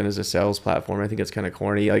uses LinkedIn as a sales platform. I think it's kind of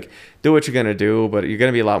corny. Like, do what you're going to do, but you're going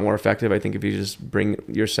to be a lot more effective, I think, if you just bring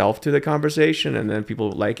yourself to the conversation, and then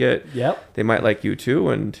people like it. Yep. They might like you too.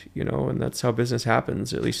 And, and that's how business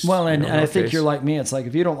happens, at least. Well, and I think you're like me. It's like,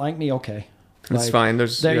 if you don't like me, okay. It's fine.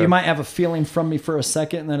 You might have a feeling from me for a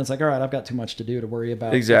second, and then it's like, all right, I've got too much to do to worry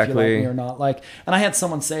about exactly if you like me or not. Like, and I had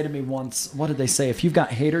someone say to me once, what did they say? If you've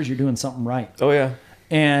got haters, you're doing something right. Oh yeah.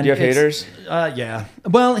 And do you have haters? Yeah.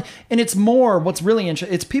 Well, and it's more what's really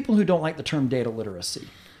interesting. It's people who don't like the term data literacy.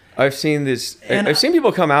 I've seen this. I've seen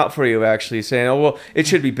people come out for you actually saying, "Oh, well, it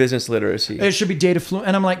should be business literacy. It should be data fluent."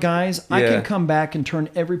 And I'm like, guys, I can come back and turn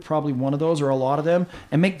probably one of those or a lot of them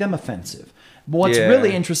and make them offensive. What's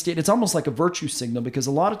really interesting, it's almost like a virtue signal, because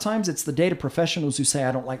a lot of times it's the data professionals who say,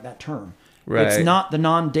 I don't like that term. Right. It's not the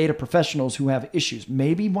non-data professionals who have issues.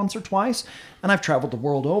 Maybe once or twice, and I've traveled the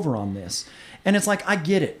world over on this. And it's like, I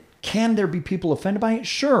get it. Can there be people offended by it?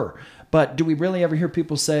 Sure. But do we really ever hear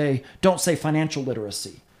people say, don't say financial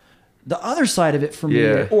literacy? The other side of it for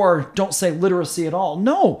me, or don't say literacy at all.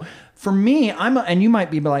 No. For me, and you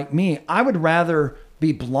might be like me, I would rather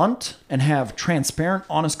be blunt and have transparent,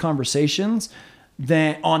 honest conversations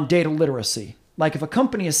than on data literacy. Like, if a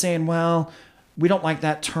company is saying, well, we don't like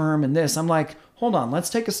that term and this, I'm like, hold on, let's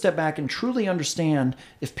take a step back and truly understand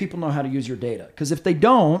if people know how to use your data. Because if they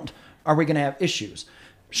don't, are we going to have issues?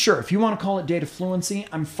 Sure, if you want to call it data fluency,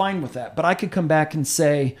 I'm fine with that. But I could come back and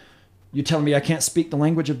say, you telling me I can't speak the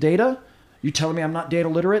language of data? You telling me I'm not data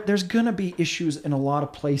literate? There's going to be issues in a lot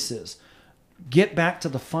of places. Get back to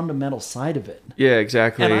the fundamental side of it. Yeah,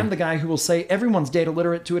 exactly. And I'm the guy who will say everyone's data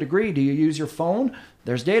literate to a degree. Do you use your phone?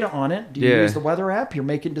 There's data on it. Do you use the weather app? You're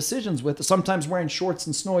making decisions with it. Sometimes wearing shorts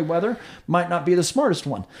in snowy weather might not be the smartest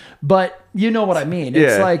one. But you know what I mean.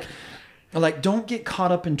 It's like, don't get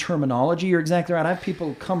caught up in terminology. You're exactly right. I have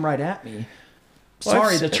people come right at me.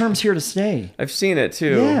 Sorry, the term's here to stay. I've seen it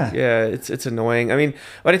too. Yeah, it's annoying. I mean,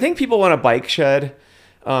 but I think people want to bike shed.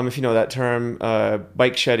 If you know that term,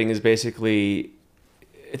 bike shedding is basically,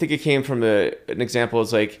 I think it came from an example.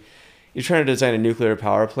 It's like you're trying to design a nuclear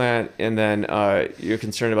power plant, and then you're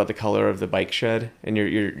concerned about the color of the bike shed, and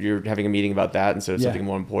you're having a meeting about that instead of something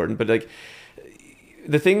more important. But like,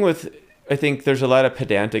 the thing with, I think there's a lot of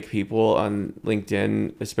pedantic people on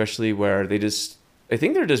LinkedIn, especially where I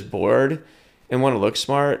think they're just bored and want to look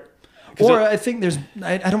smart. Or I think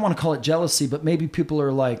I don't want to call it jealousy, but maybe people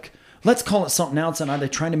are like, let's call it something else. And are they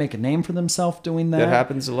trying to make a name for themselves doing that? That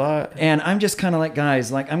happens a lot. And I'm just kind of like, guys,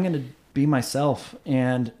 like, I'm going to be myself.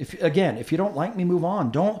 And if you don't like me, move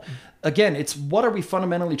on. It's what are we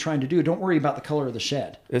fundamentally trying to do? Don't worry about the color of the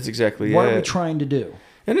shed. That's exactly what are we trying to do?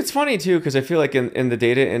 And it's funny too, because I feel like in the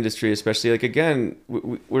data industry, especially, like, again,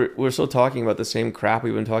 we're still talking about the same crap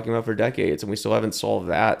we've been talking about for decades, and we still haven't solved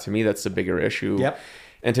that. To me, that's the bigger issue. Yep.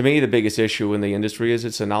 And to me, the biggest issue in the industry is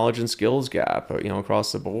it's a knowledge and skills gap,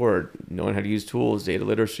 across the board, knowing how to use tools, data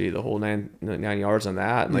literacy, the whole nine yards on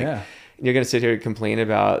that. And you're going to sit here and complain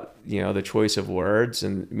about, the choice of words.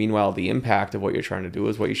 And meanwhile, the impact of what you're trying to do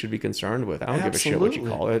is what you should be concerned with. I don't give a shit what you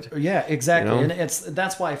call it. Yeah, exactly. And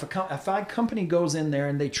that's why if a company goes in there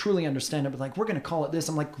and they truly understand it, but like, we're going to call it this,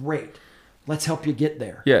 I'm like, great, let's help you get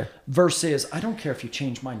there. Yeah. Versus, I don't care if you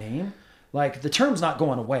change my name. Like, the term's not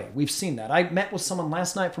going away. We've seen that. I met with someone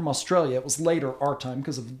last night from Australia. It was later our time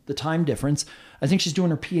because of the time difference. I think she's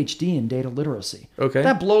doing her PhD in data literacy. Okay.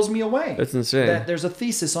 That blows me away. That's insane. That there's a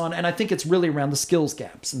thesis on, and I think it's really around the skills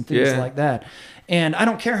gaps and things like that. And I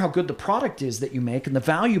don't care how good the product is that you make and the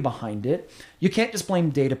value behind it. You can't just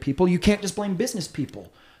blame data people. You can't just blame business people.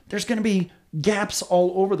 There's going to be gaps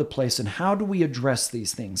all over the place. And how do we address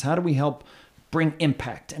these things? How do we help bring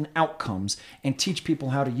impact and outcomes and teach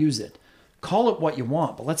people how to use it? Call it what you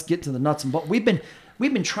want, but let's get to the nuts and bolts. We've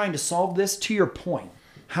been trying to solve this, to your point.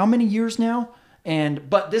 How many years now?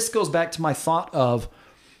 But this goes back to my thought of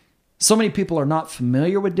so many people are not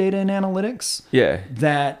familiar with data and analytics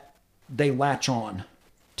that they latch on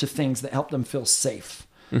to things that help them feel safe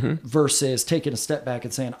versus taking a step back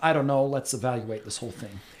and saying, I don't know, let's evaluate this whole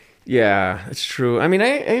thing. Yeah, it's true. I mean,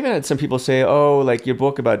 I even had some people say, oh, like your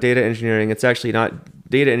book about data engineering, it's actually not,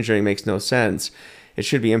 data engineering makes no sense. It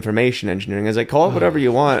should be information engineering. I was like, call it whatever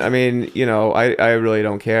you want. I mean, you know, I really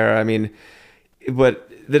don't care. I mean, but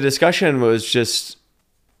the discussion was just,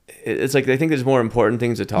 it's like, I think there's more important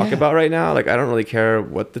things to talk about right now. Like, I don't really care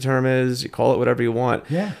what the term is. You call it whatever you want.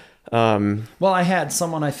 Yeah. Well, I had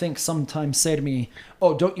someone, I think, sometimes say to me,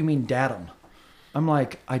 oh, don't you mean datum? I'm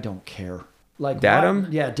like, I don't care. Like datum?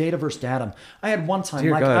 Yeah, data versus datum. I had one time,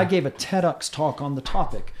 Dear like God. I gave a TEDx talk on the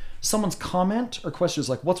topic. Someone's comment or question is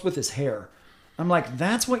like, what's with his hair? I'm like,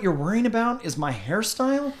 that's what you're worrying about is my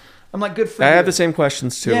hairstyle? I'm like, good for you. I have the same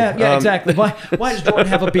questions too. Yeah, exactly. Why does Jordan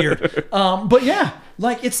have a beard? But yeah,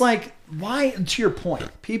 like, it's like, why, to your point,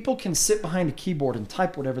 people can sit behind a keyboard and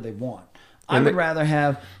type whatever they want. I would rather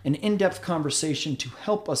have an in-depth conversation to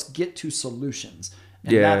help us get to solutions.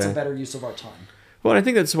 And that's a better use of our time. Well, I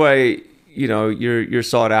think that's why, you know, you're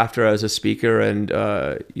sought after as a speaker and,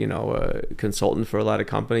 you know, a consultant for a lot of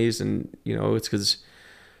companies. And, you know, it's because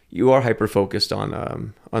you are hyper-focused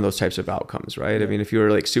on those types of outcomes, right? Yeah. I mean, if you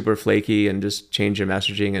were like super flaky and just change your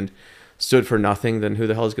messaging and stood for nothing, then who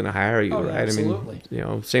the hell is going to hire you, right? Absolutely. I mean, you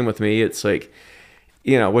know, same with me. It's like,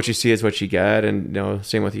 you know, what you see is what you get. And, you know,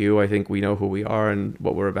 same with you. I think we know who we are and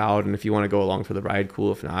what we're about. And if you want to go along for the ride,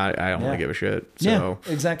 cool. If not, I don't really give a shit. So.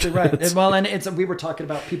 Yeah, exactly right. And we were talking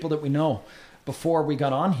about people that we know before we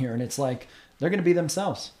got on here, and it's like, they're going to be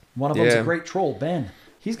themselves. One of them's a great troll, Ben.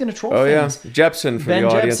 He's going to troll things. Yeah, Jepson for Ben the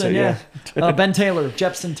audience. Jepson, Ben Taylor,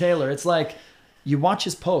 Jepson Taylor. It's like, you watch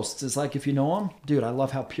his posts. It's like, if you know him, dude, I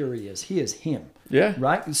love how pure he is. He is him. Yeah.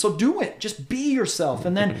 Right? So do it. Just be yourself.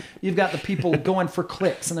 And then you've got the people going for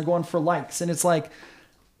clicks and they're going for likes. And it's like,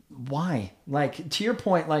 why? Like, to your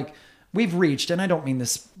point, like, we've reached, and I don't mean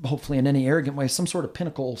this hopefully in any arrogant way, some sort of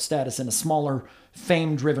pinnacle status in a smaller,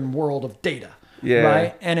 fame-driven world of data. Yeah.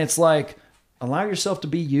 Right? And it's like, allow yourself to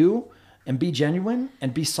be you and be genuine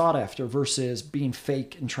and be sought after versus being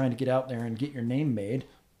fake and trying to get out there and get your name made.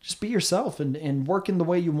 Just be yourself and work in the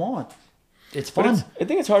way you want. It's fun. I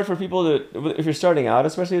think it's hard for people to, if you're starting out,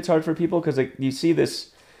 especially, it's hard for people because like you see this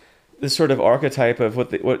sort of archetype of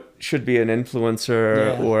what should be an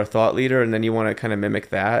influencer or a thought leader, and then you want to kind of mimic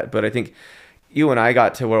that. But I think you and I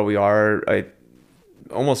got to where we are,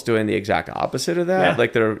 almost doing the exact opposite of that. Yeah.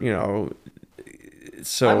 Like they're, you know,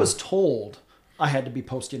 so I was told I had to be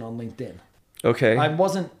posting on LinkedIn. Okay. I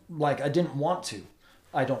wasn't like, I didn't want to.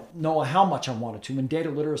 I don't know how much I wanted to. When data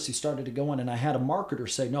literacy started to go in, and I had a marketer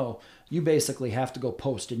say, no, you basically have to go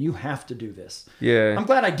post and you have to do this. Yeah. I'm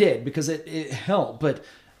glad I did because it helped. But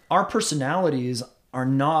our personalities are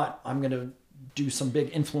not, I'm going to do some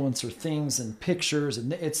big influencer things and pictures.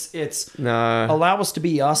 And it's allow us to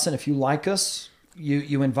be us. And if you like us,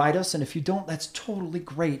 you invite us. And if you don't, that's totally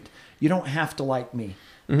great. You don't have to like me.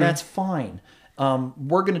 Mm-hmm. That's fine.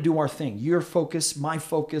 We're going to do our thing. Your focus, my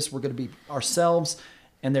focus. We're going to be ourselves.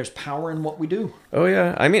 And there's power in what we do. Oh,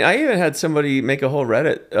 yeah. I mean, I even had somebody make a whole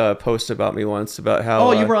Reddit post about me once about how...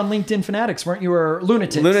 Oh, you were on LinkedIn Fanatics, weren't you? Or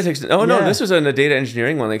Lunatics? Lunatics. Oh, no, this was in a data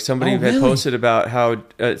engineering one. Like somebody had posted about how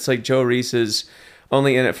it's like Joe Reese is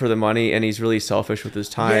only in it for the money and he's really selfish with his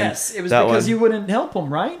time. Yes, it was because you wouldn't help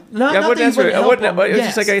him, right? I wouldn't answer it. It was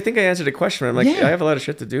just like, I think I answered a question. I'm like, I have a lot of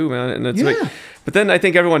shit to do, man. And it's like, but then I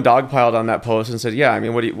think everyone dogpiled on that post and said, I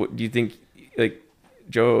mean, what do you think, like,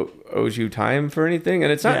 Joe owes you time for anything?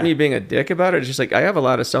 And it's not me being a dick about it. It's just like, I have a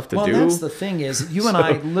lot of stuff to do. Well, that's the thing is, you and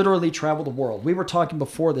I literally travel the world. We were talking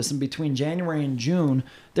before this, and between January and June,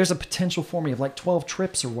 there's a potential for me of like 12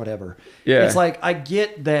 trips or whatever. Yeah. It's like, I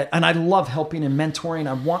get that, and I love helping and mentoring.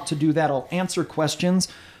 I want to do that. I'll answer questions,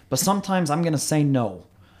 but sometimes I'm going to say no.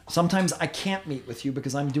 Sometimes I can't meet with you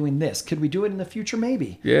because I'm doing this. Could we do it in the future?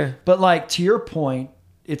 Maybe. Yeah. But like, to your point,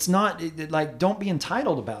 it's not like, don't be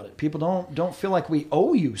entitled about it. People don't feel like we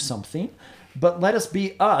owe you something, but let us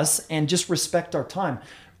be us and just respect our time.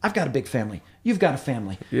 I've got a big family. You've got a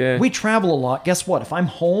family. Yeah. We travel a lot. Guess what? If I'm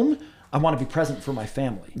home, I want to be present for my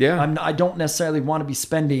family. Yeah. I don't necessarily want to be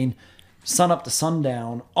spending sun up to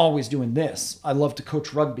sundown always doing this. I love to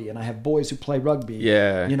coach rugby and I have boys who play rugby.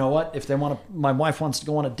 Yeah. You know what? If they want to, my wife wants to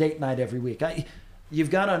go on a date night every week.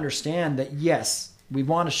 You've got to understand that, yes, we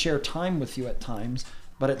want to share time with you at times,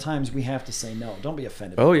 but at times we have to say no. Don't be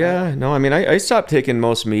offended. Oh, yeah. No, I mean, I stopped taking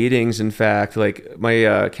most meetings. In fact, like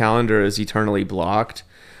my calendar is eternally blocked.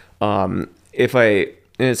 And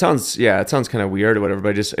it sounds kind of weird or whatever, but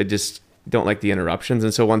I just don't like the interruptions.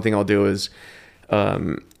 And so one thing I'll do is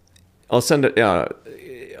I'll send it,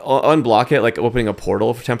 I'll unblock it, like opening a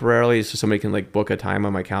portal temporarily so somebody can like book a time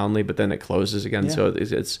on my Calendly, but then it closes again. Yeah. So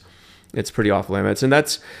it's pretty off limits. And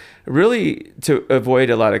that's really to avoid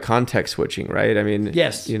a lot of context switching, right? I mean,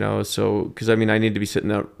 Yes. So, because I mean, I need to be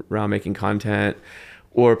sitting around making content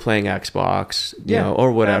or playing Xbox,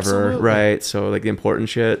 or whatever, absolutely. right? So like the important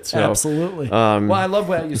shit. So, Absolutely. Well, I love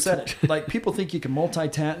how you said it. Like people think you can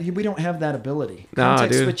multitask. We don't have that ability.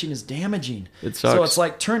 Context switching is damaging. It sucks. So it's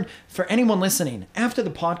like for anyone listening, after the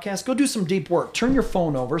podcast, go do some deep work. Turn your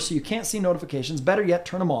phone over so you can't see notifications. Better yet,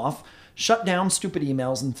 turn them off. Shut down stupid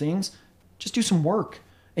emails and things. Just do some work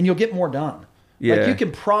and you'll get more done. Yeah. Like you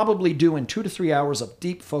can probably do in 2 to 3 hours of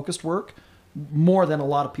deep focused work more than a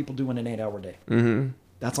lot of people do in an 8-hour day. Mm-hmm.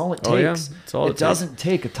 That's all it takes. Oh, yeah. That's all it doesn't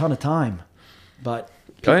take a ton of time, but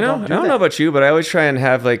I don't know about you, but I always try and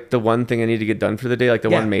have like the one thing I need to get done for the day, like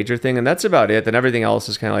the one major thing, and that's about it. Then everything else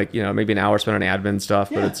is kind of like, maybe an hour spent on admin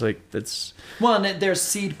stuff, but it's like, well, and there's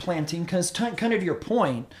seed planting, because kind of to your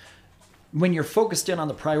point, when you're focused in on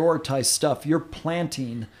the prioritized stuff, you're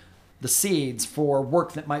planting the seeds for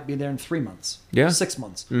work that might be there in 3 months, 6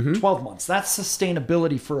 months, 12 months. That's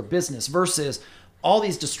sustainability for a business versus all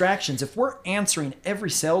these distractions. If we're answering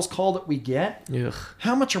every sales call that we get,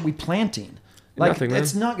 how much are we planting? Like, nothing,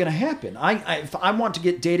 it's not going to happen. If I want to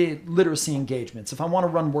get data literacy engagements, if I want to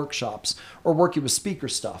run workshops or work with speaker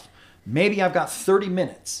stuff, maybe I've got 30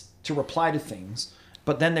 minutes to reply to things,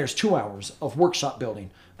 but then there's 2 hours of workshop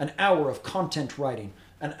building, an hour of content writing,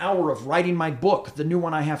 an hour of writing my book, the new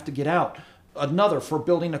one I have to get out, another for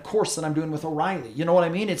building a course that I'm doing with O'Reilly. You know what I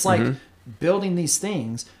mean? It's like building these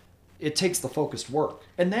things. It takes the focused work.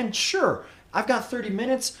 And then, sure, I've got 30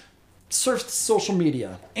 minutes, surf social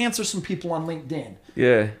media, answer some people on LinkedIn.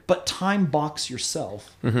 Yeah. But time box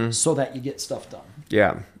yourself so that you get stuff done.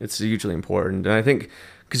 Yeah, it's hugely important. And I think,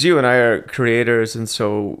 because you and I are creators, and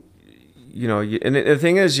so, and the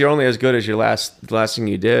thing is, you're only as good as the last thing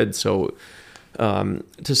you did. So,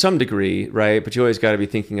 to some degree, right? But you always got to be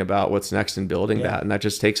thinking about what's next and building that. And that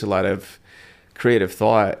just takes a lot of creative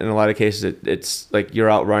thought. In a lot of cases, it's like you're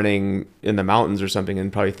out running in the mountains or something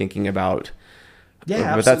and probably thinking about,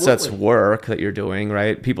 but that's work that you're doing,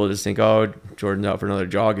 right? People just think, oh, Jordan's out for another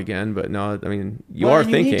jog again. But no, I mean, you are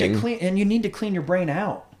thinking. You need to clean your brain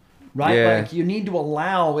out, right? Yeah. Like you need to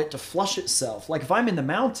allow it to flush itself. Like if I'm in the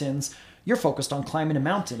mountains, you're focused on climbing a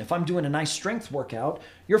mountain. If I'm doing a nice strength workout,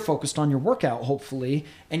 you're focused on your workout, hopefully,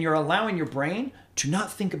 and you're allowing your brain to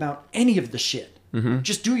not think about any of the shit.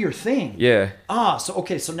 Just do your thing. Yeah.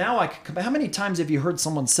 So now I can come. How many times have you heard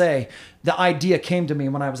someone say, the idea came to me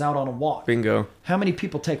when I was out on a walk? Bingo. How many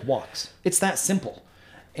people take walks? It's that simple.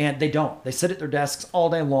 And they don't. They sit at their desks all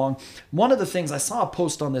day long. One of the things, I saw a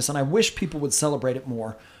post on this, and I wish people would celebrate it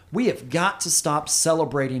more. We have got to stop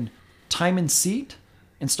celebrating time and seat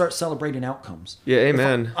and start celebrating outcomes. Yeah,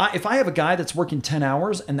 amen. If I have a guy that's working 10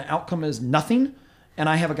 hours and the outcome is nothing, and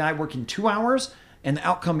I have a guy working 2 hours and the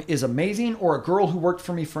outcome is amazing, or a girl who worked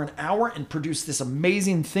for me for an hour and produced this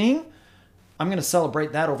amazing thing, I'm going to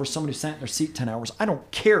celebrate that over somebody who sat in their seat 10 hours. I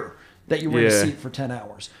don't care that you were in a seat for 10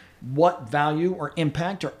 hours. What value or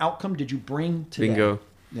impact or outcome did you bring to Bingo.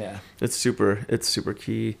 that? Yeah. It's super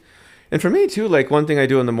key. And for me too, like one thing I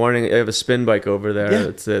do in the morning, I have a spin bike over there. Yeah.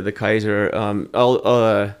 It's the Kaiser.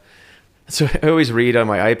 So I always read on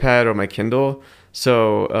my iPad or my Kindle.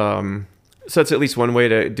 So that's at least one way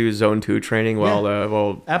to do zone 2 training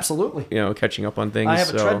while absolutely, catching up on things. I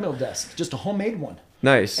have a treadmill desk, just a homemade one.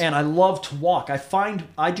 Nice. And I love to walk. I find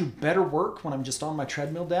I do better work when I'm just on my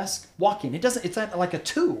treadmill desk walking. It's not like a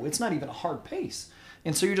 2. It's not even a hard pace.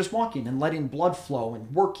 And so you're just walking and letting blood flow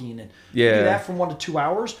and working, and you do that from 1 to 2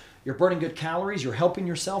 hours. You're burning good calories. You're helping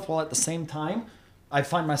yourself, while at the same time, I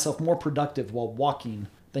find myself more productive while walking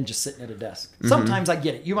than just sitting at a desk. Sometimes I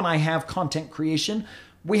get it. You and I have content creation.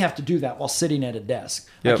 We have to do that while sitting at a desk.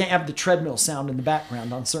 Yep. I can't have the treadmill sound in the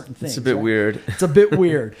background on certain things. It's a bit weird. It's a bit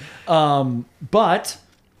weird. But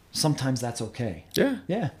sometimes that's okay. Yeah.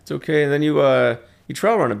 Yeah. It's okay. And then you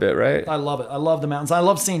trail run a bit, right? I love it. I love the mountains. I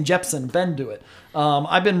love seeing Jepson, Ben do it.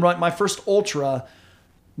 I've been running my first ultra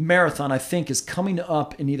marathon, I think, is coming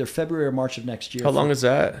up in either February or March of next year. How long is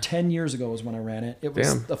that? 10 years ago was when I ran it. It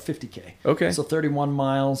was a 50K. Okay. So 31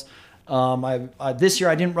 miles. This year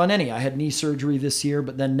I didn't run any. I had knee surgery this year,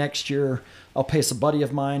 but then next year I'll pace a buddy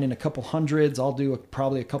of mine in a couple hundreds. I'll do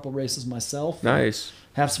probably a couple races myself. Nice.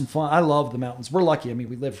 Have some fun. I love the mountains. We're lucky. I mean,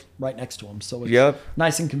 we live right next to them, so it's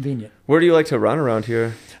nice and convenient. Where do you like to run around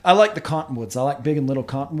here? I like the Cottonwoods. I like Big and Little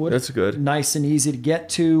Cottonwood. That's good. Nice and easy to get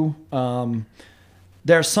to.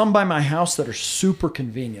 There are some by my house that are super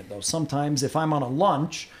convenient, though. Sometimes if I'm on a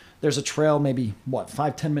lunch, there's a trail, maybe,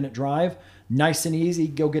 5-10 minute drive. nice and easy.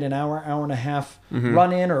 Go get an hour and a half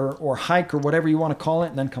run in or hike or whatever you want to call it,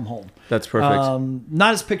 and then come home. That's perfect.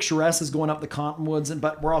 Not as picturesque as going up the Cottonwoods,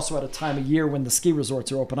 but we're also at a time of year when the ski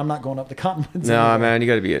resorts are open. I'm not going up the Cottonwoods. No, anymore. man, you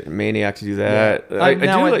got to be a maniac to do that.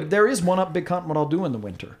 Yeah. There is one up Big Cottonwood I'll do in the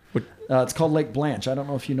winter. It's called Lake Blanche. I don't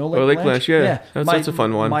know if you know Lake Blanche. Yeah. That's a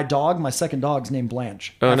fun one. My second dog's named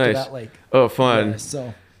Blanche. Oh, after nice. that lake. Oh, fun. Yeah,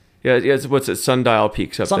 so. Yeah, what's it? Sundial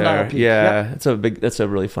Peaks up there. Peak, yeah, that's a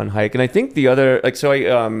really fun hike. And I think the other, like, so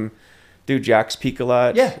I do Jack's Peak a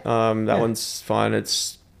lot. Yeah. That one's fun.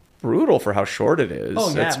 It's brutal for how short it is.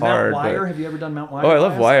 Oh yeah, it's Mount hard. Wire. Have you ever done Mount Wire? Oh, I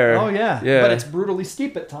love Wire. Oh yeah. Yeah. But it's brutally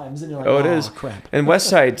steep at times, and you're like, it is. Crap. And West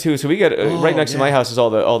Side too. So we get right next to my house is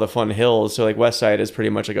all the fun hills. So like West Side is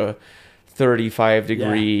pretty much like a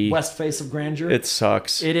 35-degree west face of grandeur. It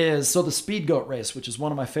sucks. It is. So the Speed Goat race, which is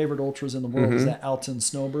one of my favorite ultras in the world, is at Alta and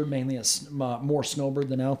Snowbird. Mainly it's more Snowbird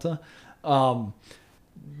than Alta.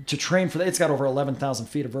 To train for that, it's got over 11,000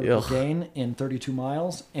 feet of vertical gain in 32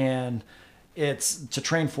 miles, and it's to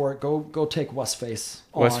train for it. Go take West Face.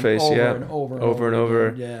 West Face, yeah, and over and over.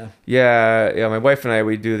 Again. Yeah. My wife and I,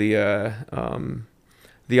 we do the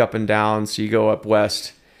up and down. So you go up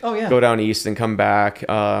west. Oh yeah. Go down east and come back.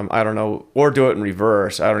 I don't know, or do it in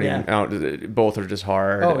reverse. I don't even. Both are just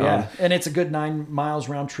hard. Oh yeah, and it's a good 9 miles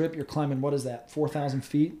round trip. You're climbing, what is that, 4,000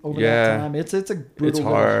 feet over that time? It's a brutal. It's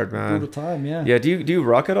hard, man. Brutal time. Yeah. Yeah. Do you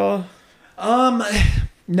ruck at all?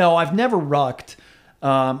 No, I've never rucked.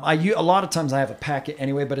 A lot of times I have a packet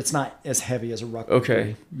anyway, but it's not as heavy as a ruck.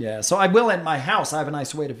 Okay. Yeah. So I will at my house. I have a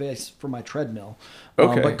nice weighted base for my treadmill.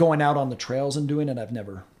 Okay. But going out on the trails and doing it, I've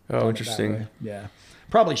never. Oh, interesting. It that way. Yeah.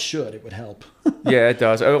 Probably should. It would help. Yeah, it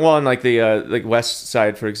does. Well, on like the like west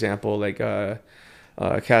side, for example, like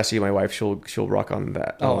Cassie, my wife, she'll rock on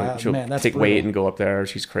that. She'll man, that's take brutal. weight and go up there.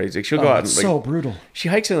 She's crazy. She'll go out and like, so brutal. She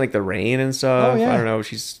hikes in like the rain and stuff. Oh, yeah. I don't know.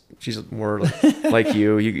 She's more like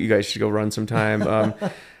you. You guys should go run sometime.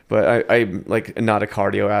 But I'm like not a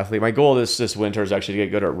cardio athlete. My goal this winter is actually to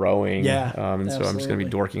get good at rowing. Yeah. And so I'm just gonna be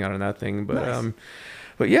dorking out on that thing. But nice.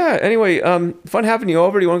 But yeah, anyway, fun having you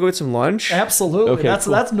over. Do you want to go get some lunch? Absolutely. Okay,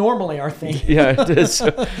 that's normally our thing. Yeah, it is.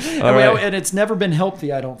 And it's never been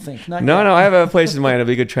healthy, I don't think. No, I have a place in mind. It'll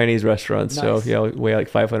be a good Chinese restaurant. Nice. So yeah, weigh like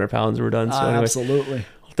 500 pounds. We're done. So anyway, absolutely.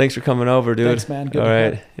 thanks for coming over, dude. Thanks, man. Good All to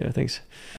right. help. Yeah, thanks.